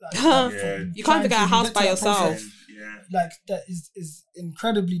homeowner. Like, Yeah. You can't even get a house by yourself. Yeah. Like that is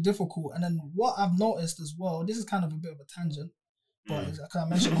incredibly difficult. And then what I've noticed as well, this is kind of a bit of a tangent, but as I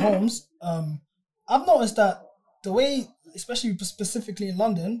mentioned homes, I've noticed that the way, especially specifically in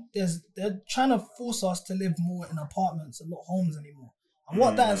London, they're trying to force us to live more in apartments and not homes anymore. And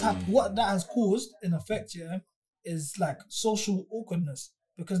what that has caused in effect, is like social awkwardness,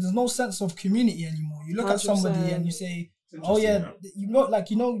 because there's no sense of community anymore. You look at somebody 100%. and you say, It's oh yeah,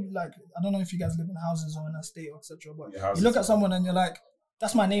 interesting, like I don't know if you guys live in houses or in a state or etc. But Yeah, you look at someone and you're like,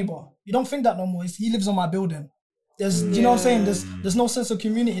 that's my neighbor. You don't think that no more. He lives on my building. There's, you know what I'm saying? There's no sense of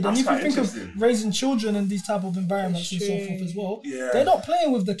community. Then That's if you quite think of interesting. raising children in these type of environments and so forth as well, Yeah. they're not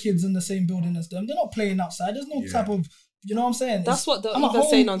playing with the kids in the same building as them. They're not playing outside. There's no Yeah. type of, you know what I'm saying? That's what they're I'm at even home,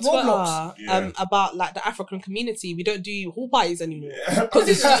 saying on Twitter Roblox. Yeah. about like the African community. We don't do hall parties anymore because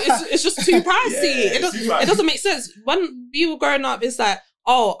it's just too pricey. Yeah, it, it's too much. it doesn't make sense. When we were growing up, it's like,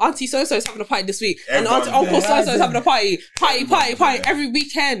 oh, Auntie so-and-so is having a party this week, and Everyone's Auntie Uncle there. so-and-so is having a party Everyone's there. every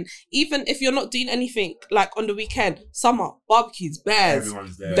weekend. Even if you're not doing anything like on the weekend, summer, barbecues, bears,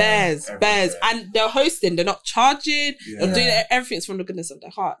 Everyone's there. bears, Everyone's bears, there. and they're hosting. They're not charging. Yeah. They're doing everything's from the goodness of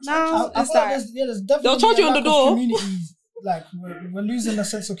their heart. I Now feel it's like like, there's definitely they'll charge you a on the lack of door. communities. Like we're losing a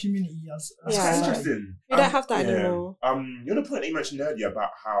sense of community as Yeah. That's society. interesting. We don't have that anymore. You know the point that you mentioned earlier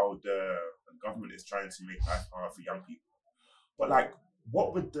about how the government is trying to make life harder for young people. But like,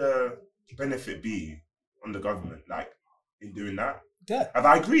 what would the benefit be on the government, like, in doing that? Debt. And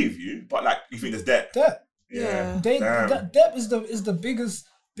I agree with you, but like, you think there's debt? Debt. Yeah. Damn. Debt is the biggest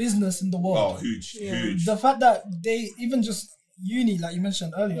business in the world. Oh, huge, Yeah. huge. The fact that they even just uni, like you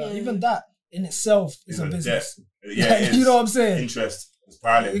mentioned earlier, Yeah. even that in itself is a Even business. Yeah, Like, it is. you know what I'm saying? Interest is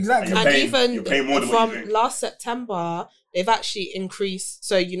piling. Exactly. And And you're paying more even than what you from think. last September, they've actually increased.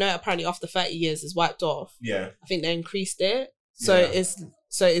 So apparently after 30 years is wiped off. Yeah. I think they increased it, so Yeah.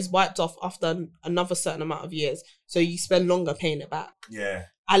 it's wiped off after another certain amount of years. So you spend longer paying it back. Yeah.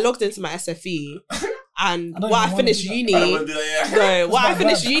 I logged into my SFE, and I don't what I even finished wanna uni, I don't want to do that, yeah. no, what I bad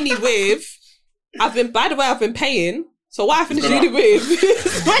finished vibe. uni with, I've been paying. So what I finished gone uni up. with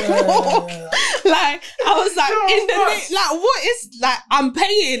is way more. Yeah. Like I was like No, in the what? like what is like I'm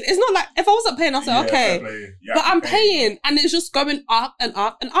paying. It's not like if I wasn't paying, I'd say Yeah, okay. fair play. Yeah, But I'm paying and it's just going up and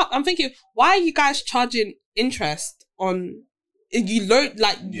up and up. I'm thinking, why are you guys charging interest on you loan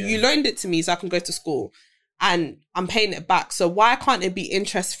Yeah. you loaned it to me so I can go to school and I'm paying it back. So why can't it be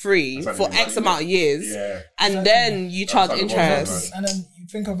interest free That's for like X amount of years Yeah. and Exactly. then you charge That's like the interest? And then you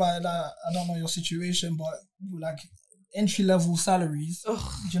think about it, like, I don't know your situation, but like entry level salaries. Ugh.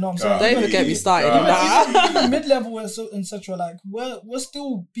 Do you know what I'm God. saying? Don't even get me started God. on that. Even mid level and etc. Like we're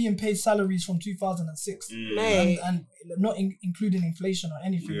still being paid salaries from 2006, Mate. and not including inflation or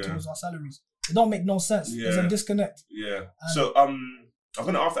anything Yeah. towards our salaries. It don't make no sense. There's a Yeah. disconnect. Yeah. So I'm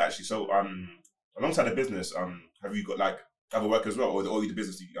gonna ask that actually. So alongside the business, have you got like other work as well, or the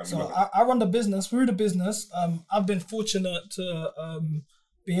business you So work I run the business. Through the business, I've been fortunate to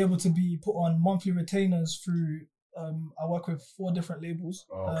be able to be put on monthly retainers through. I work with 4 different labels.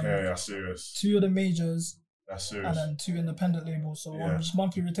 Okay, that's serious. 2 of the majors That's and serious. then 2 independent labels. So Yeah. I'm just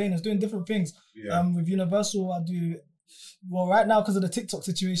monthly retainers doing different things. Yeah. With Universal, I do well right now because of the TikTok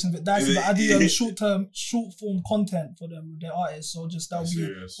situation, a bit dicey. Is But I it- do short form content for them with their artists. So just that'll That's be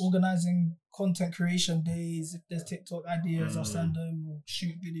serious. organizing content creation days. If there's TikTok ideas, I'll Mm. send them. We'll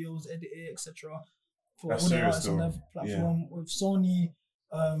shoot videos, edit it, etc. For That's all the serious artists on though. their platform. With Sony,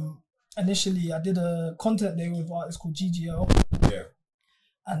 initially I did a content day with artists called GGL, Yeah.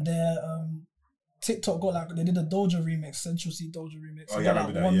 and their TikTok got they did a Doja remix, Central C Doja remix. Oh, It yeah, I got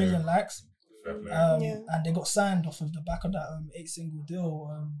remember that, 1 yeah. million likes. Fair play. Yeah. And they got signed off of the back of that 8 single deal.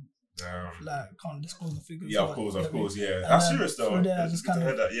 Can't disclose the figures. Yeah, of but course, you of get me. course, yeah. And That's then serious though. through there, I It's just good to kind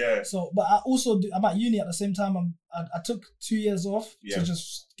hear of- that, yeah. So, but I also I'm at uni at the same time. I took 2 years off Yeah. to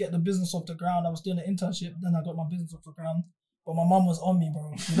just get the business off the ground. I was doing an internship, then I got my business off the ground. But my mum was on me,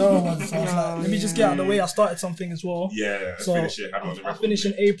 bro. You know what I was? So I was like, let me just get out of the way. I started something as well. Yeah, So finish it. Have it on the I record. finished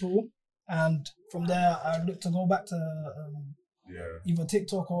in April, and from there I looked to go back to either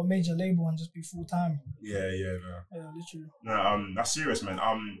TikTok or a major label and just be full time. Yeah, no. Yeah, literally. No, that's serious, man.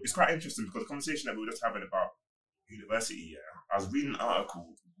 It's quite interesting because the conversation that we were just having about university, I was reading an article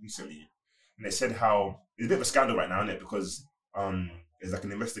recently and they said how it's a bit of a scandal right now, isn't it? Because there's like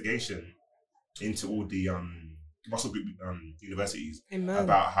an investigation into all the Russell Group universities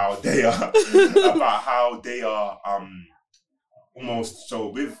about how they are almost, so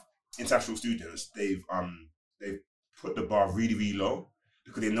with international students they've put the bar really, really low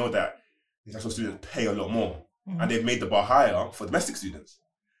because they know that international students pay a lot more, and they've made the bar higher for domestic students.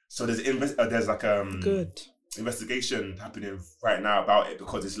 So there's like good investigation happening right now about it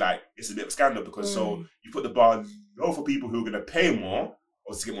because it's a bit of a scandal because so you put the bar low for people who are going to pay more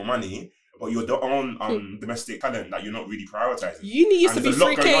or to get more money, but you're the own domestic talent that you're not really prioritizing. Uni used to be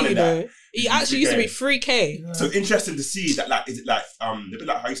 3K, you know. It actually used to be 3K. Yeah. So interesting to see that, like, is it like a bit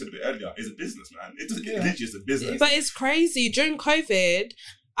like how you said a bit earlier, it's a business, man. It literally is a business. But it's crazy. During COVID,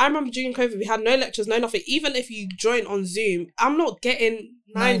 I remember during COVID we had no lectures, no nothing. Even if you join on Zoom, I'm not getting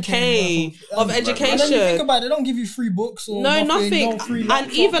 9K of education. And then you think about it, they don't give you free books or nothing. No free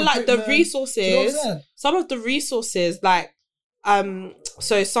and even like the resources, some of the resources, like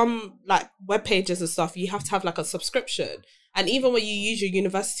so some like web pages and stuff, you have to have like a subscription. And even when you use your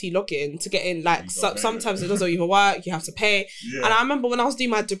university login to get in, like sometimes it doesn't even work, you have to pay. Yeah. And I remember when I was doing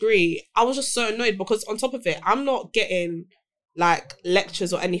my degree, I was just so annoyed because on top of it, I'm not getting like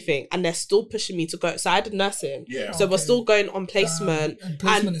lectures or anything, and they're still pushing me to go. So I did nursing, so we're still going on placement. And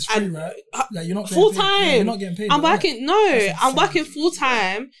placement is free, right? Like you're not full time. Yeah, you're not getting paid. I'm working. I'm working full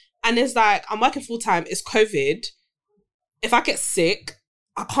time, and it's like I'm working full time. It's COVID. If I get sick,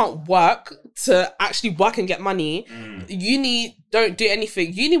 I can't work to actually work and get money. Uni don't do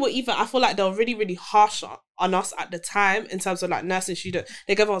anything. Uni were even, I feel like they were really, really harsh on us at the time in terms of like nursing students.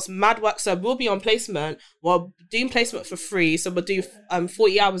 They gave us mad work. So we'll be on placement. We're doing placement for free. So we'll do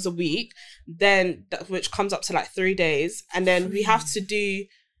 40 hours a week, then which comes up to like 3 days. And then we have to do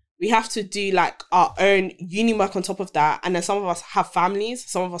like our own uni work on top of that. And then some of us have families.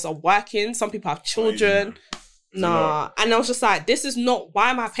 Some of us are working. Some people have children. Nah, and I was just like, this is not,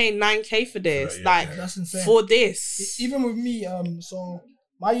 why am I paying 9K for this? That's insane. For this. Even with me, so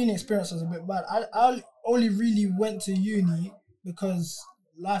my uni experience was a bit bad. I only really went to uni because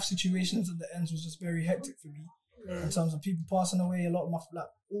life situations at the ends was just very hectic for me. In terms of people passing away, a lot of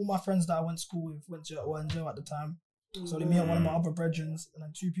all my friends that I went to school with were in jail at the time. So they me and one of my other brethren, and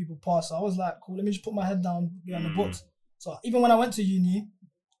then 2 people passed. So I was like, cool, let me just put my head down, be on the books. So even when I went to uni,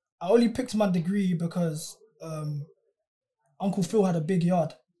 I only picked my degree because Uncle Phil had a big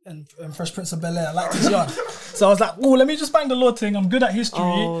yard and Fresh Prince of Bel-Air. I liked his yard. So I was like, oh, let me just bang the law thing. I'm good at history.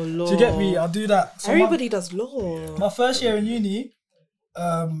 Oh, Lord. Do you get me? I'll do that. So everybody does law. My first year in uni,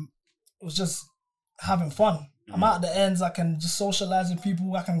 it was just having fun. I'm out at the ends. I can just socialize with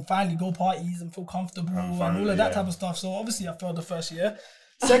people. I can finally go parties and feel comfortable and all of that type of stuff. So obviously I failed the first year.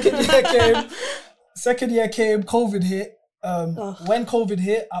 Second year came, COVID hit. When COVID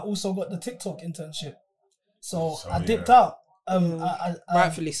hit, I also got the TikTok internship. So I dipped out. I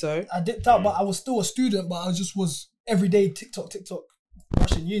rightfully so. I dipped out, but I was still a student, but I just was everyday TikTok,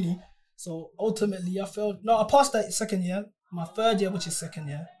 rushing uni. So ultimately I failed. No, I passed that second year. My third year, which is second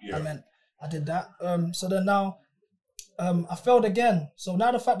year, I did that. So then now I failed again. So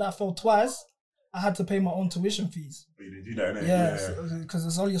now the fact that I failed twice, I had to pay my own tuition fees. But you didn't do that, innit? Yeah, because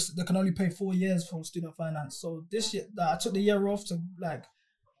they can only pay 4 years for student finance. So this year, I took the year off to like,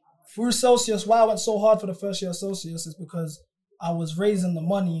 through Celsius. Why I went so hard for the first year of Celsius is because I was raising the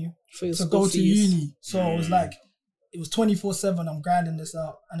money to go to uni. So it was like, it was 24/7. I'm grinding this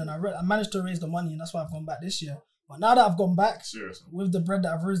out, and then I managed to raise the money, and that's why I've gone back this year. But now that I've gone back, with the bread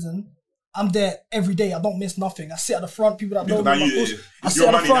that I've risen, I'm there every day. I don't miss nothing. I sit at the front. People that know me, I sit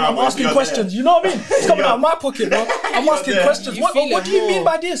at the front. I'm asking questions. You know what I mean? It's coming out of my pocket, bro. I'm asking questions. What do you mean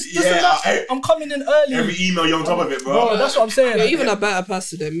by this? I'm coming in early. Every email, you're on top of it, bro. That's what I'm saying. You're even a better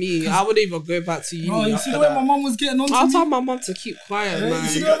person than me. I wouldn't even go back to uni. Oh, you see the way my mum was getting on to me? I'll tell my mum to keep quiet, man.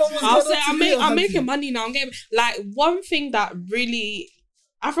 I'll say I'm making money now. I'm getting like one thing that really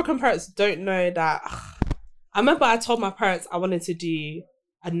African parents don't know that. I remember I told my parents I wanted to do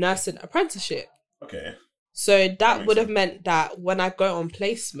a nursing apprenticeship. Okay. So that would have meant that when I go on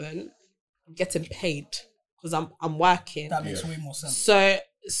placement, I'm getting paid because I'm working. That makes way more sense. So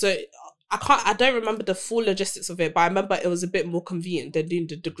I don't remember the full logistics of it, but I remember it was a bit more convenient than doing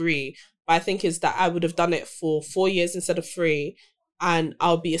the degree. But I think is that I would have done it for 4 years instead of 3, and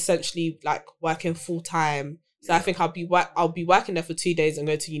I'll be essentially like working full time. So I think I'll be working there for 2 days and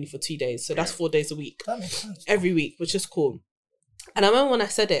go to uni for 2 days. So that's 4 days a week. That makes sense. Every week, which is cool. And I remember when I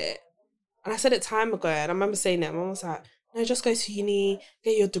said it, and I said it time ago, and I remember saying it, my mum was like, no, just go to uni,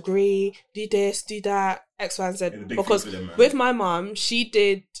 get your degree, do this, do that, X, Y, and Z. It's a big thing Because for them, man. with my mum, she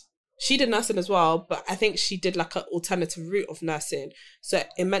did nursing as well, but I think she did like an alternative route of nursing. So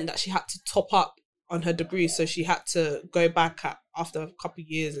it meant that she had to top up on her degree. So she had to go back after a couple of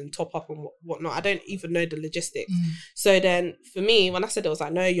years and top up on whatnot. I don't even know the logistics. So then for me, when I said it was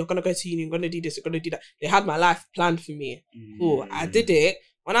like, no, you're going to go to uni, you're going to do this, you're going to do that. They had my life planned for me. Cool. I did it.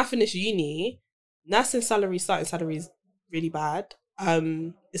 When I finished uni, nursing starting salary is really bad,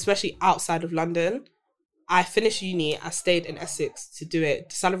 especially outside of London. I finished uni, I stayed in Essex to do it.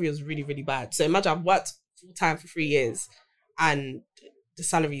 The salary was really, really bad. So imagine I've worked full-time for 3 years and the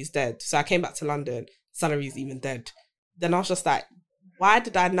salary is dead. So I came back to London, salary is even dead. Then I was just like, why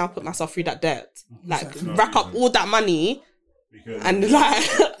did I now put myself through that debt? Like, rack up all that money and like,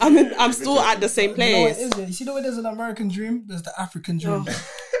 I'm still at the same place. You know what it is, yeah? You see the way there's an American dream, there's the African dream.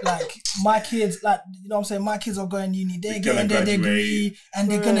 Like, my kids, like, you know what I'm saying? My kids are going uni, they're getting their degree, and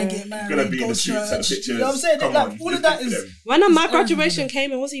they're gonna get married, gonna be in the go streets, church. pictures. You know what I'm saying? Like, all of that is... When my graduation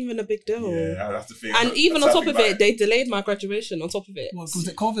came, it wasn't even a big deal. Yeah, that's the thing. And even on top of it, they delayed my graduation on top of it. What, was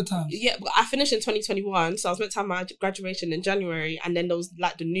it COVID times? Yeah, but I finished in 2021, so I was meant to have my graduation in January, and then there was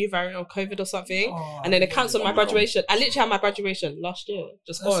like the new variant of COVID or something, and then they cancelled my graduation. I literally had my graduation last year,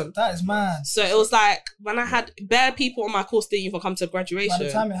 just gone. That is mad. So it was like, when I had bare people on my course didn't even come to graduation. By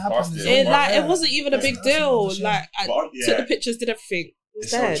the time it happened, it wasn't even a big deal. Like, I took the pictures, did everything. It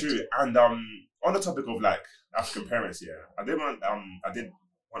was dead. So true. And on the topic of like African parents, I did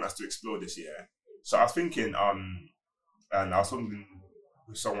want us to explore this year. So I was thinking, and I was talking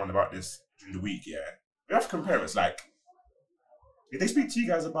with someone about this during the week. With African parents, like, did they speak to you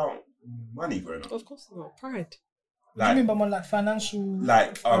guys about money growing up? Of course not. Pride. What do you mean by more like financial?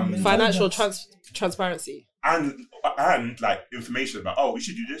 Like financial transparency. And like information about, oh, we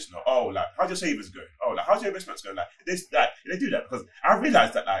should do this now. Oh, like, how's your savings going? Oh, like, how's your investments going? Like this, like, they do that because I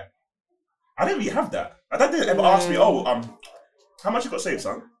realized that, like, I didn't really have that. Like, they didn't ever ask me, how much you got saved,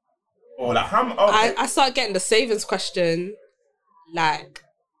 son? Or like, how? Oh, I started getting the savings question like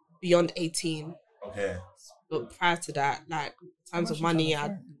beyond 18. Okay. But prior to that, like, in terms of money,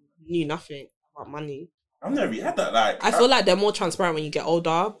 I knew nothing about money. I've never really had that. Like, I feel like they're more transparent when you get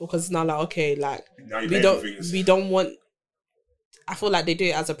older because it's now like, okay, like, we don't want. I feel like they do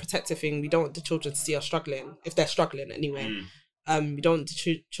it as a protective thing. We don't want the children to see us struggling if they're struggling anyway. We don't want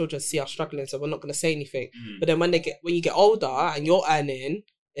the children to see us struggling, so we're not going to say anything. But then when you get older and you're earning,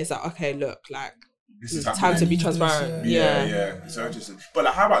 it's like, okay, look, like, this is time to be transparent. Yeah. So interesting. But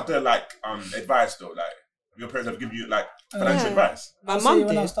like, how about the like advice though? Like, your parents have given you like financial advice? My mum did.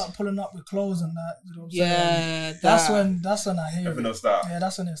 When I start pulling up with clothes and that, you know what I'm saying? That's when I hear it. Start. Yeah,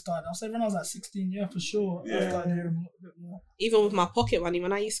 that's when it started. I'll say when I was like 16, for sure. Yeah. I started hearing a bit more. Even with my pocket money,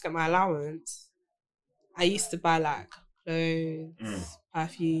 when I used to get my allowance, I used to buy like clothes,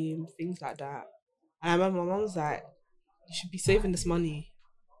 perfume, things like that. And I remember my mum was like, you should be saving this money.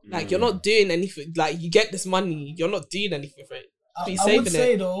 Like, you're not doing anything. Like, you get this money, you're not doing anything for it. I would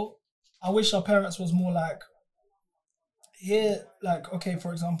say though, I wish our parents was more like, here, like, okay,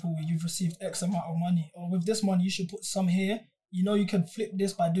 for example, you've received X amount of money, or with this money, you should put some here. You know, you can flip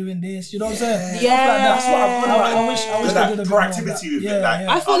this by doing this. You know what I'm saying? Yeah. That's what I wish they did a bit more of proactivity with that. it.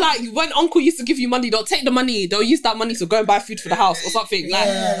 Like, I feel like when uncle used to give you money, they'll take the money, they'll use that money to go and buy food for the house or something.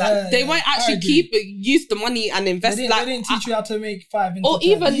 They won't actually use the money and invest. They didn't teach you how to make 5 into or 10.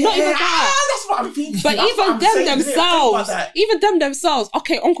 even not even that. That's what I'm thinking. But even them themselves,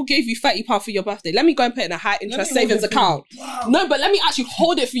 okay, uncle gave you £30 for your birthday. Let me go and put it in a high interest savings account. Wow. No, but let me actually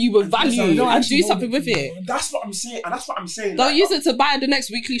hold it for you with value and do something with it. That's what I'm saying, and that's what I'm saying. They'll use it to buy the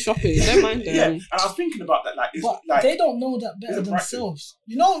next weekly shopping. Don't mind them. Yeah, and I was thinking about that. But they don't know that better themselves.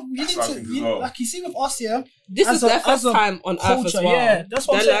 You know, you need to, like, you see with us here. This is their first time on earth as well. Yeah, that's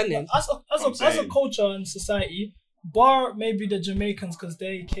what they're I'm saying. learning. As a culture and society, bar maybe the Jamaicans because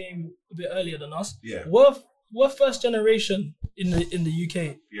they came a bit earlier than us. Yeah, we're first generation in the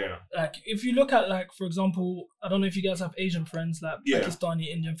UK. Yeah, like if you look at, like, for example, I don't know if you guys have Asian friends, like Pakistani,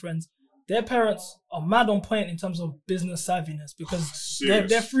 Indian friends. Their parents are mad on point in terms of business savviness because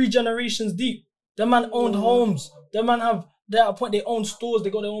they're 3 generations deep. Their man owned homes. Their man they're at a point they own stores. They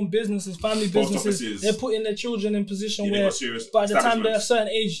got their own businesses, family businesses. They're putting their children in position where by the time they're a certain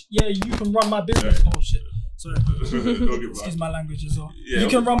age, you can run my business. Yeah. Oh shit, sorry. Excuse my language as well. Yeah, you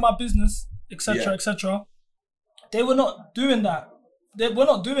can run my business, etc., etc. They were not doing that. We're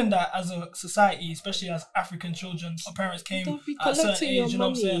not doing that as a society, especially as African children. Our parents came at a certain age, you know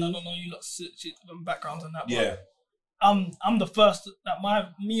what I'm saying? I don't know you lot backgrounds and that. Yeah. I'm the first that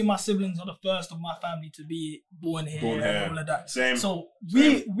me and my siblings are the first of my family to be born here and all of that. Same. So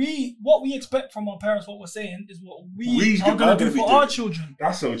Same. we what we expect from our parents, what we're saying is what we are are gonna do for our children.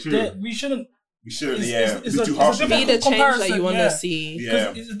 That's so true. We shouldn't. We shouldn't. It's be a too harsh. different Be the change that comparison, you want to see.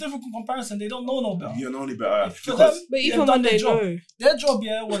 Yeah. It's a difficult comparison. They don't know no better. You're not only better. For them, But even they've done when they know, their job,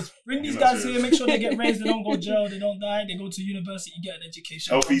 was bring these You're not guys here, serious. make sure they get raised, they don't go to jail, they don't die, they go to university, get an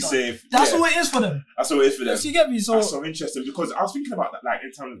education. Healthy, Done. safe. That's Yeah. what it is for them. That's what it is for them. So you get me? So That's so interesting because I was thinking about that, like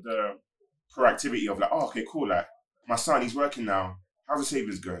in terms of the proactivity of like, oh, okay, cool. Like my son, he's working now. How's the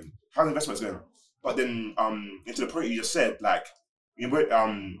savings going? How's the investments going? But then, into the point you just said, like, you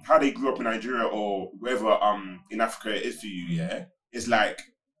know, how they grew up in Nigeria or wherever in Africa it is for you, yeah, it's like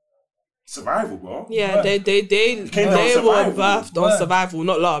survival, bro. yeah, Word. they Came down were survival. birthed on Word. survival,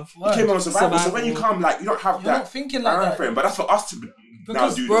 not love. Word. You came on survival. So Survival. when you come, like, you don't have You're that not thinking like that. frame. But that's for us to now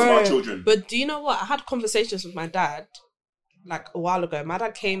Because, do this for our Bro, children. but do you know what? I had conversations with my dad like a while ago. My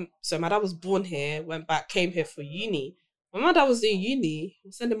dad was born here, went back, came here for uni. When my dad was doing uni, he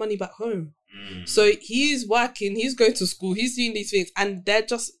was sending money back home. So he's working, he's going to school, he's doing these things, and they're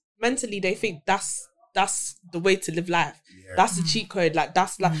just mentally they think that's the way to live life. Yeah. That's the cheat code. Like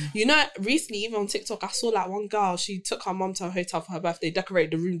that's like you know. Recently, even on TikTok, I saw like one girl. She took her mom to a hotel for her birthday,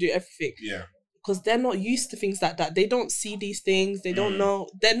 decorated the room, do everything. Yeah. Because they're not used to things like that. They don't see these things. They don't know.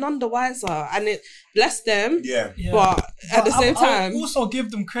 They're none the wiser. And it bless them. Yeah. Yeah. But at the same I'll time, also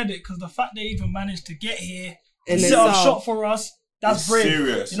give them credit because the fact they even managed to get here in and set up itself, shop for us, that's It's brave.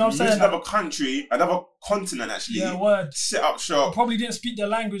 serious. You know what I'm saying? Another country, another continent actually. Yeah, word. Set up shop. Probably didn't speak their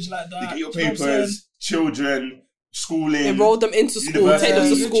language like They that. get your You know what I'm saying? papers, children, schooling. enroll them into school, University. take them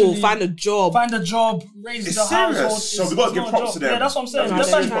to school, Literally. find a job. Find a job, raise It's the serious. household. So It's we gotta give not a props job. to them. Yeah, that's what I'm saying.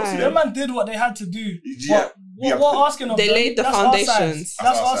 That's what I'm Them saying. man, them man did what they had to do. Yeah. What we're asking of They them, laid the that's our side. foundations.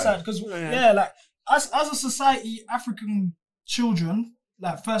 That's our our side. side. Because like as a society, African children,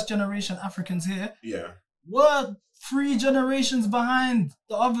 like first generation Africans here, Yeah. we're 3 generations behind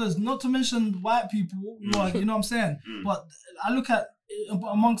the others. Not to mention white people, who are, you know what I'm saying. But I look at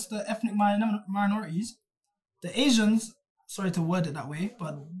amongst the ethnic minorities, the Asians. Sorry to word it that way,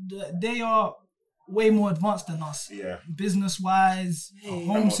 but they are way more advanced than us. Yeah. Business wise, home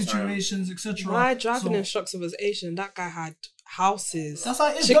more time. situations, etc. My driving So- instructor was Asian. That guy had houses, That's how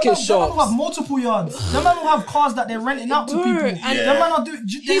it is. chicken Them man will shops. have multiple yards. Them man will have cars that they're renting out to Bro, people. and- Them man are doing.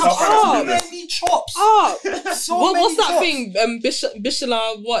 They He's have so up. many chops. Oh, So what's many that chops. thing?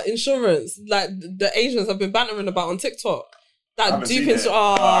 Bishala, what insurance? Like the Asians have been bantering about on TikTok. I That haven't deep seen into it.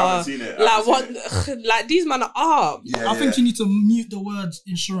 I haven't seen it. I like haven't what? seen Like these men are up. Yeah, I think you need to mute the words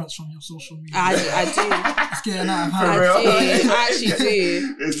insurance from your social media. I do. It's getting out of For hand. real? I actually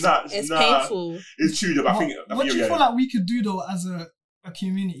do. It's not. It's nah, painful. It's true though. But I think. What do you feel like we could do though as a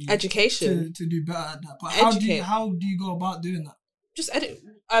community Education. to do better at that? But Educate. how do you go about doing that? Just edit.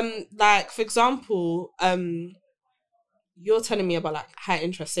 Like for example, you're telling me about like high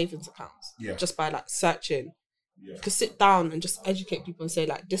interest savings accounts. Yeah. Just by like searching. Yeah. You could sit down and just educate people and say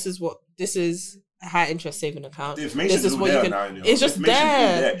like, this is a high interest saving account. The information This is is all what you there can. now. You know. It's just Information's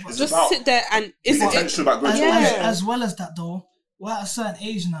all there. It's Just about sit there and being it's intentional about growing Yeah. children. As well as that though, we're at a certain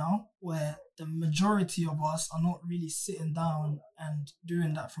age now where the majority of us are not really sitting down and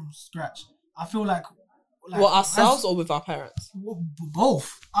doing that from scratch. I feel like what ourselves or with our parents.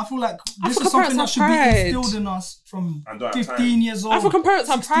 both. I feel like this African is something that parents should have be pride. instilled in us from And don't have 15 time. years old. African parents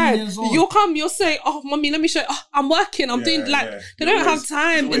have 16 pride. years old. You'll come, you'll say, "Oh, mommy, let me show you. Oh, I'm working. I'm Yeah, doing like." yeah. They There's don't always- have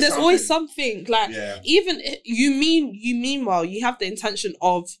time. there's There's always always something. Like Yeah. even you meanwhile you have the intention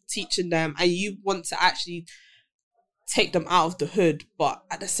of teaching them and you want to actually take them out of the hood, but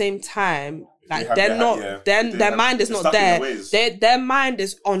at the same time, like have they're their- not. yeah. Then They their have- mind is they're not stuck in their there. ways. Their mind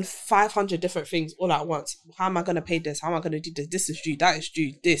is on 500 different things all at once. How am I gonna pay this? How am I gonna do this? This is due. That is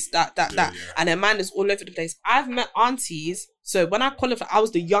due. This, that, that. Yeah. And their mind is all over the place. I've met aunties. So when I qualified, I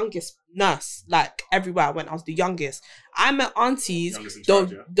was the youngest nurse. Like everywhere I went, I was the youngest. I met aunties. Youngest in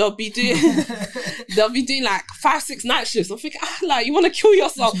charge, yeah. They'll be doing like 5-6 night shifts. I'm thinking, like you want to kill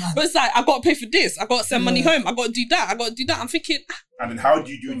yourself, That's mad. but it's like I got to pay for this. I got to send money home. I got to do that. I got to do that. I'm thinking, And then how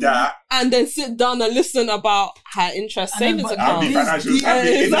do you do that? and then sit down and listen about high interest And then, savings but- And be accounts. financial. these- It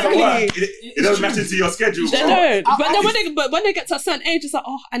doesn't exactly. work. It doesn't match into your schedule. They bro. don't. I- But I- then when they get to a certain age, it's like,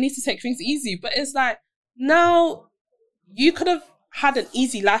 oh, I need to take things easy. But it's like, now you could have had an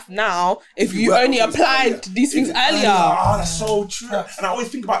easy life now if you work only on things applied earlier. these things earlier. Oh, that's so true. And I always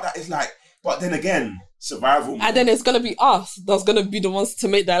think about that. It's like, but then again, survival. And then it's gonna be us that's gonna be the ones to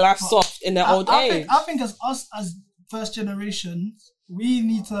make their life soft in their old age. I think as us as first generation, we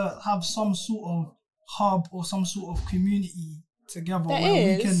need to have some sort of hub or some sort of community together There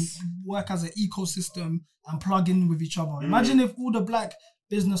where we can is. work as an ecosystem and plug in with each other. Imagine if all the black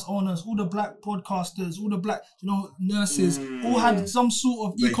business owners, all the black podcasters, all the black, nurses, all had some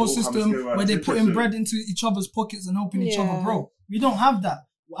sort of They all come ecosystem together. where they're It's putting interesting. bread into each other's pockets and helping each other Yeah. grow. We don't have that.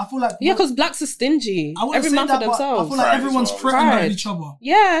 I feel like Yeah, because blacks are stingy. I wouldn't Every say man for that, but I themselves. feel like Pride everyone's as well. threatened Pride. with each other.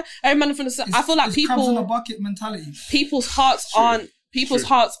 Yeah, every man for themselves. I feel like it's crabs in a people, bucket mentality. people's hearts True. aren't. People's True.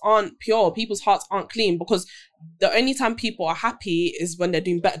 hearts aren't pure. People's hearts aren't clean because the only time people are happy is when they're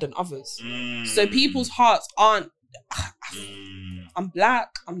doing better than others. So people's hearts aren't. I'm black.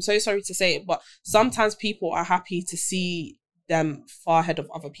 I'm so sorry to say it, but sometimes people are happy to see them far ahead of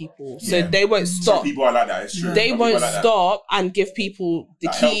other people. So Yeah. they won't Some stop. people are like that. It's true. They Some won't people are like that. stop and give people the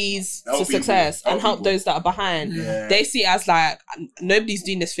Like, help- keys help to people, success help and help people. those that are behind. Yeah. They see it as like, nobody's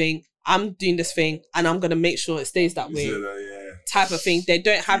doing this thing. I'm doing this thing and I'm going to make sure it stays that way. Yeah. Type of thing. They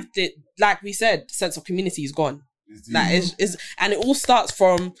don't have the, like we said, the sense of community is gone. That is, and it all starts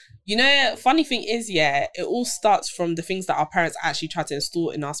from, funny thing is, it all starts from the things that our parents actually tried to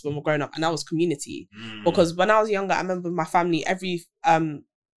install in us when we're growing up, and that was community. Because when I was younger, I remember my family every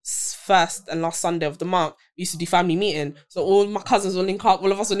first and last Sunday of the month, we used to do family meeting. So all my cousins will link up,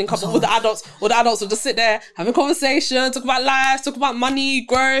 all of us will link up, all the adults will just sit there, having conversation, talk about life, talk about money,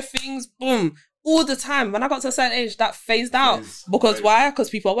 growth, things, boom. All the time. When I got to a certain age, that phased out. Yes. Because Right. why?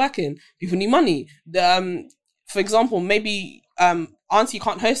 Because people are working. People need money. For example, maybe auntie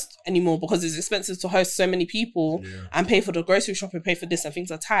can't host anymore because it's expensive to host so many people and pay for the grocery shopping, pay for this, and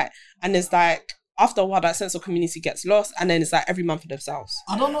things are tight. And it's like, after a while, that sense of community gets lost, and then it's like every man for themselves.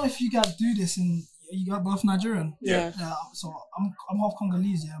 I don't know if you guys do this you guys both Nigerian. Yeah. So I'm half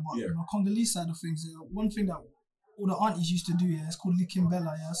Congolese, but Yeah. the Congolese side of things, one thing that all the aunties used to do, it's called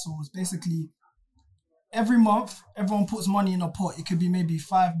Likimbela, So it's basically every month, everyone puts money in a pot. It could be maybe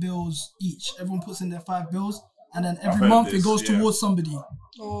 5 bills each. Everyone puts in their 5 bills, and then every heard month this, it goes yeah. towards somebody.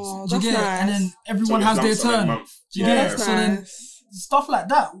 Oh, Do you that's get it? nice. And then everyone So has their it's lump sum turn. every month. Do you get Yeah. it? That's So then nice. stuff like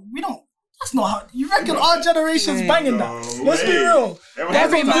that, we don't. That's not how you reckon our generation's Yeah. banging No that. Let's be way. real.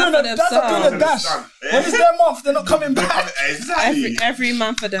 Every man for That's not doing a themselves. dash. When it's their month, they're not coming back. Exactly. Every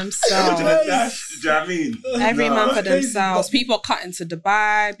man for Doing themselves. a dash, do you know what I mean? Every No. man for Crazy, themselves. but- People are cutting to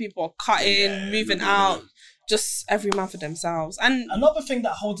Dubai. People are cutting, Yeah, moving yeah. out. Just every man for themselves. And Another thing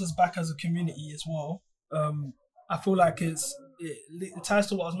that holds us back as a community as well, I feel like it ties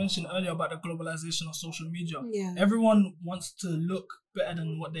to what I was mentioning earlier about the globalization of social media. Yeah. Everyone wants to look better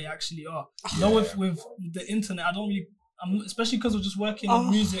than what they actually are. You know, with the internet, especially because of just working in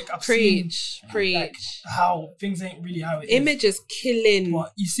music, I've seen preach. like, how things ain't really how it is. Image is killing.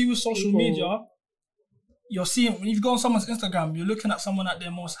 But you see with social people. media, you're seeing, when you go on someone's Instagram, you're looking at someone at their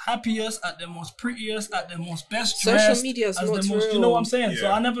most happiest, at their most prettiest, at their most best Social dressed. media is as not their most, real. you know what I'm saying? So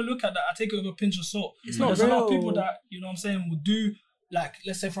Yeah. I never look at that. I take it with a pinch of salt. It's But not there's a lot of real. people that, you know what I'm saying, will do, like,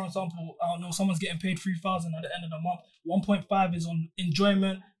 let's say, for example, I don't know, someone's getting paid 3,000 at the end of the month. 1.5 is on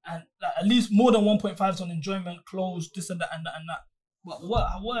enjoyment, and like, at least more than 1.5 is on enjoyment, clothes, this and that and that and that. But what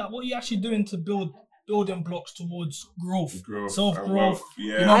are you actually doing to build building blocks towards growth, self-growth, wealth, yeah.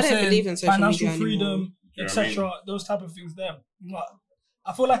 you know what I I'm don't saying? believe in social financial media freedom, anymore. You know what I etc. Those type of things there. But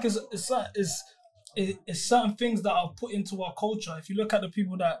I feel like it's certain things that are put into our culture. If you look at the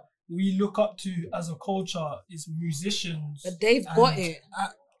people that we look up to as a culture, is musicians. But they've got it.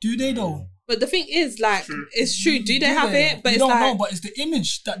 Do they though? But the thing is, like, True. it's true. Do they have Yeah, it? But you it's don't like, know, but it's the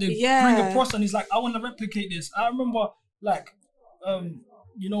image that they Yeah. bring across, and he's like, I want to replicate this. I remember, like,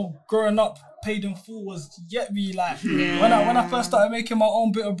 growing up, paid in full was yet me like when I first started making my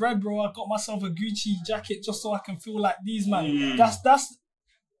own bit of bread, bro. I got myself a Gucci jacket just so I can feel like these man.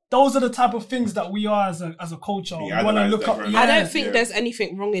 Those are the type of things that we are as a culture. Yeah, we want to idolize look that up. brand. I don't think there's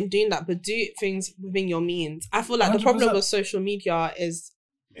anything wrong in doing that, but do things within your means. I feel like the problem 100%. with social media is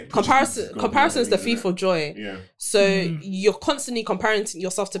Yeah, comparison is the thief of joy. Yeah. So you're constantly comparing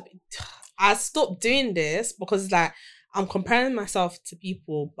yourself to. I stopped doing this because like I'm comparing myself to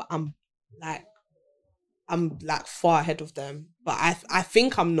people, but I'm like far ahead of them. But I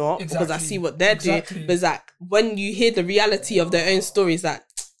think I'm not because I Exactly. see what they're Exactly. doing. But it's like when you hear the reality of their own stories, like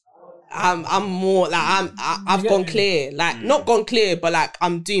I'm more like I've get gone me? clear, like not gone clear, but like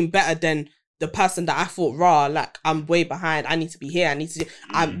I'm doing better than the person that I thought raw. Like I'm way behind. I need to be here. I need to.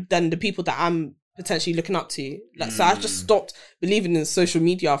 Than the people that I'm potentially looking up to. Like so, I just stopped believing in social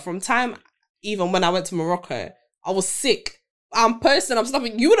media from time. Even when I went to Morocco, I was sick. I'm posting, I'm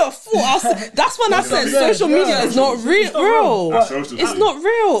stopping. You would have thought that's when I said social media is not real. That's social It's thing. not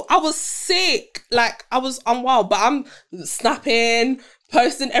real. I was sick. Like I'm wild, but I'm snapping,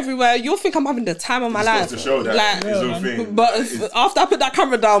 posting everywhere. You'll think I'm having the time of my It's life. supposed to show that Like, his own thing. but after I put that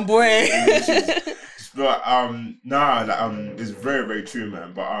camera down, boy. But it's very, very true,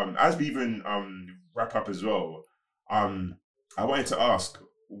 man. But as we even wrap up as well, I wanted to ask,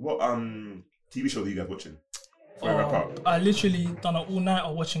 what TV show are you guys watching? Before I wrap up. I literally done an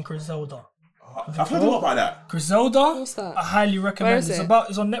all-nighter watching Griselda. I've heard a lot about that. Griselda, What's that? I highly recommend. Where is It's it?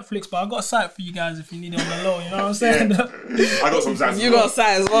 It's on Netflix, but I got a site for you guys if you need it on the low. You know what I'm saying? I got some sites. You got a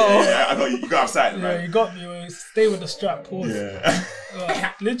site as well. Yeah, you got a site, Yeah, man. you got me. Stay with the strap. Pause.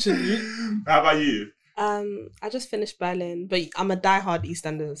 Yeah. Literally. How about you? I just finished Berlin, but I'm a diehard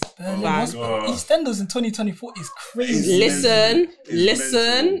EastEnders Berlin, fan. EastEnders in 2024 is crazy.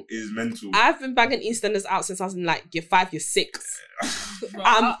 Listen. Is mental. I've been bagging EastEnders out since I was in like year 5, year 6. Bro,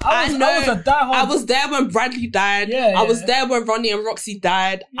 I was a diehard. I was there when Bradley died. Yeah, I was yeah. there when Ronnie and Roxy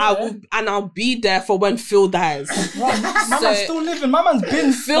died. Yeah. I'll be there for when Phil dies. Bro, my man's still living. My man's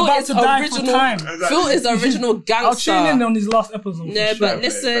been Phil about is to die for original. time. Phil is the original I'll gangster. tune in on his last episode. No, for sure. but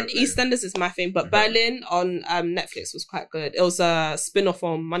listen, Fair play. EastEnders is my thing. But Berlin on Netflix was quite good. It was a spin-off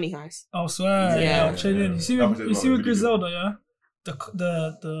on Money Heist. I swear, Yeah. yeah, I'll tune in. You see, That with, was you see really with Griselda, yeah,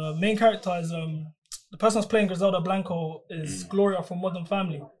 the main character is the person that's playing Griselda Blanco is Gloria from Modern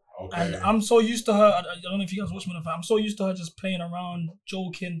Family, and I'm so used to her. I don't know if you guys watch Modern Family. I'm so used to her just playing around,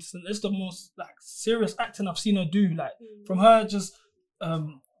 joking. So it's the most like serious acting I've seen her do. Like from her, just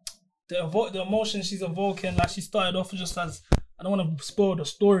the emotion she's evoking. Like she started off just as, I don't want to spoil the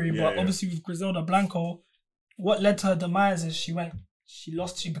story, but obviously with Griselda Blanco, what led to her demise is she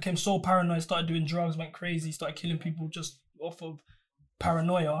became so paranoid, started doing drugs, went crazy, started killing people just off of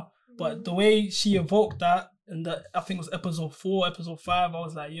paranoia. But the way she evoked that, and I think it was episode 4, episode 5, I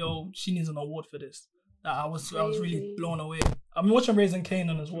was like, yo, she needs an award for this. Like, I was really blown away. I've been watching Raising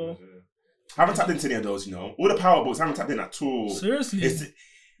Kanan as well. I haven't tapped into any of those, you know. All the power books, I haven't tapped in at all. Seriously.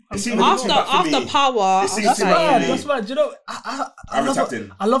 It seems like it's too much for After me. Power, It seems That's too much for bad. me. That's bad. You know, I haven't tapped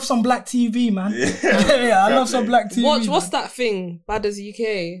in. I love some black TV, man. Yeah. I love some black TV. what's man. that thing? Bad as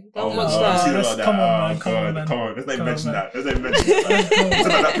UK. Don't watch I've that. seen that. about that. Come on, man. Oh, Come on, God. man. Come on. Let's not even Come mention on, that. Let's not even mention that. It's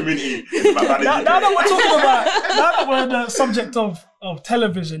about that community. It's about that. Now that we're talking about, now that we're the subject of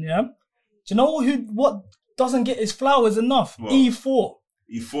television, yeah. Do you know what doesn't get his flowers enough? What? E4.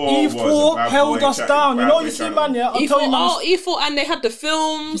 E4 held us down. You know, you see, man, yeah. I'll tell you, man. E4, and they had the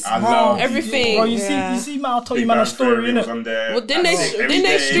films. I Bro, love everything. Bro, Yeah. you see, man. I'll tell you, man, a story, innit? Well, didn't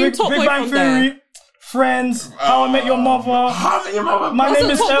they stream Big, Top Big Boy Bang from there? Theory, Friends, How I Met Your Mother. How Met Your Mother? My Wasn't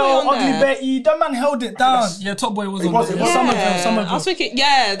name is Top Boy L, on Ugly there? Betty. That man held it down. Yeah, Top Boy was on was, there. it was. Somerville. I was thinking,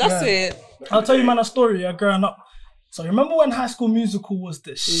 yeah, that's Yeah. it. I'll tell you, man, a story. Yeah, growing up. So remember when High School Musical was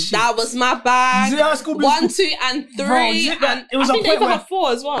the shit? That was my bag. You see High School Musical? 1, 2, and 3. Bro, you see that? And It was I a think they point even where- had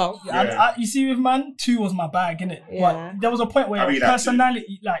 4 as well. Yeah. You see, with man, 2 was my bag, innit? Yeah. But there was a point I where read that too.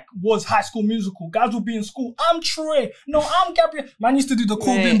 personality like was High School Musical. Guys would be in school. I'm Troy. No, I'm Gabriel. Man used to do the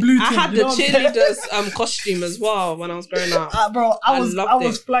Corbin Mate, Blue I thing. had you the know what I'm saying? cheerleaders costume as well when I was growing up. Bro, I I was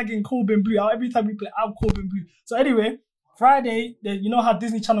loved flagging Corbin Blue. Every time we play, I'm Corbin Blue. So anyway, Friday, you know how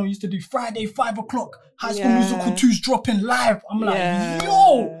Disney Channel used to do Friday 5 o'clock. High School Yeah. Musical 2's dropping live. I'm like, Yeah.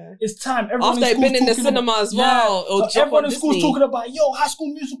 yo, it's time. Everyone After in they've been school's in the talking cinema about- as well, it'll So drop everyone on in school's Disney. talking about, yo, High School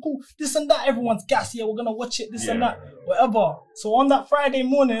Musical, this and that. Everyone's gas. Yeah, we're gonna watch it. This and Yeah. that, whatever. So on that Friday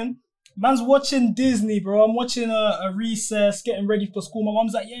morning, man's watching Disney, bro. I'm watching a recess, getting ready for school. My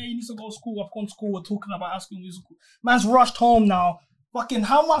mom's like, yeah, you need to go to school. I've gone to school. We're talking about High School Musical. Man's rushed home now. Fucking,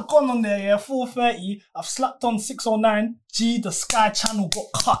 how am I gone on there? Yeah, 4:30. I've slapped on 609. The Sky Channel got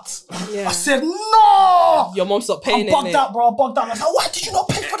cut. Yeah. I said, no! Your mom stopped I paying it. bugged innit? out, bro. I bugged out. I was like, why did you not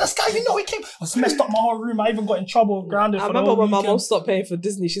pay for the Sky? You know it came. I was messed up my whole room. I even got in trouble, grounded I for the remember whole when my weekend. mom stopped paying for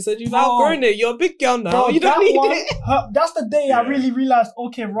Disney. She said, "You've Bro. outgrown it. You're a big girl now. Bro, You don't that need one, it." that's the day I Yeah. really realized,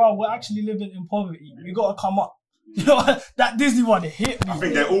 okay, bro, we're actually living in poverty. We gotta come up. You know, that Disney one, it hit me. I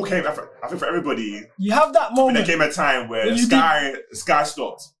think they all came. I think for everybody, You have that there moment, came a time where When you Sky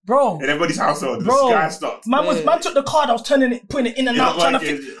stopped bro. in everybody's household. Bro. The Sky stopped. Man took the card, I was turning it, putting it in and You're out, not trying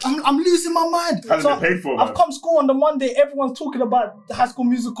to working. think. I'm losing my mind. Hasn't been paid for, I've man. come school on the Monday, everyone's talking about the High School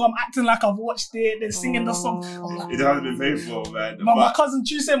Musical. I'm acting like I've watched it, they're singing the song. I'm like, It hasn't been paid for, man. my But cousin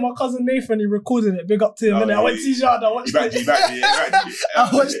Tuesday, my cousin Nathan, he recorded it. Big up to him. Oh, innit? I yeah, went to Yard, I watched he backed you, it. he backed you, he backed you. I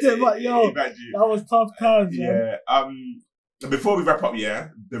watched it, but yo, He backed you. that was tough times, man. Yeah. Before we wrap up, yeah,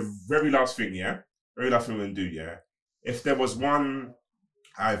 the very last thing we're gonna do, yeah. If there was one,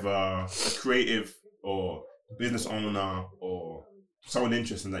 either a creative or business owner or someone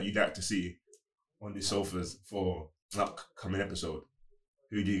interesting that you'd like to see on these sofas for an upcoming episode,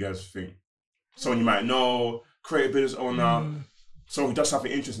 who do you guys think? Someone you might know, creative business owner, someone who does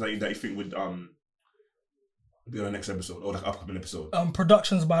something interesting that you think would be on the next episode or the upcoming episode.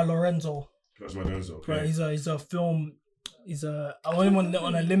 Productions by Lorenzo. That's my answer. Right, Okay. he's a film I wouldn't want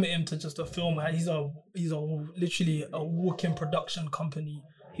to limit him to just a film. He's literally a walk-in production company.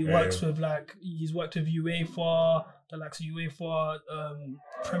 He works with he's worked with UEFA, the likes of UEFA,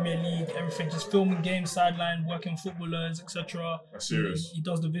 Premier League, everything. Just filming games, sideline, working footballers, etc. He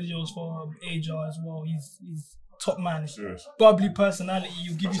does the videos for Aja as well. He's top man. Bubbly personality.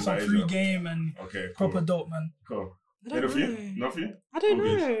 You give you some free game and proper dope, man. Cool. Not for you? Not for you? I don't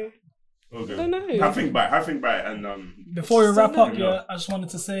know. Okay. I don't know. Have think about it, and before we wrap up, I just wanted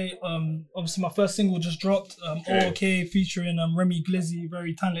to say, obviously my first single just dropped, OK, featuring Remy Glizzy,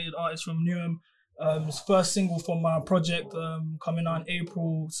 very talented artist from Newham. It's first single from my project, coming out in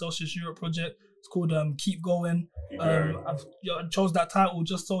April, Celsius Europe project. It's called Keep Going. I chose that title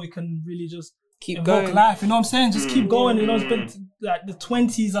just so it can really just keep going. Life, you know what I'm saying? Just keep going. You know, it's been like the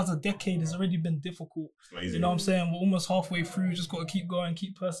 20s as a decade has already been difficult. You know what I'm saying? We're almost halfway through. Just got to keep going,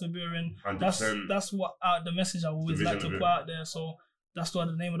 keep persevering. 100%. That's what the message I always like to put out there. So that's what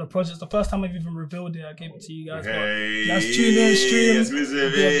the name of the project. It's the first time I've even revealed it. I gave it to you guys. Hey, let's tune in, stream.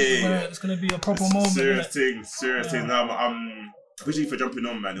 It's gonna be a proper moment. Serious thing. No, I'm appreciate you for jumping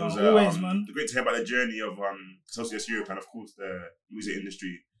on, man. It was always, man. Great to hear about the journey of Celsius Europe and of course the music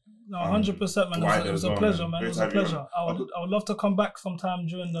industry. No, 100%, man. It was a pleasure, man. It was a pleasure. I would love to come back sometime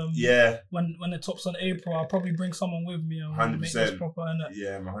during when it tops on April. I'll probably bring someone with me and 100%. Make this proper, innit?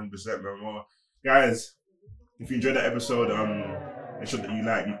 Yeah, 100%, man. Well, guys, if you enjoyed that episode, make sure that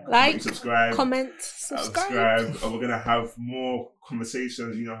you subscribe, comment, subscribe. We're gonna have more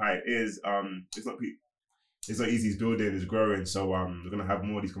conversations. You know how it is. It's not easy. It's building. It's growing. So we're gonna have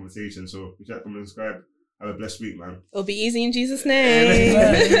more of these conversations. So if you like, comment, subscribe. Have a blessed week, man. It'll be easy in Jesus' name.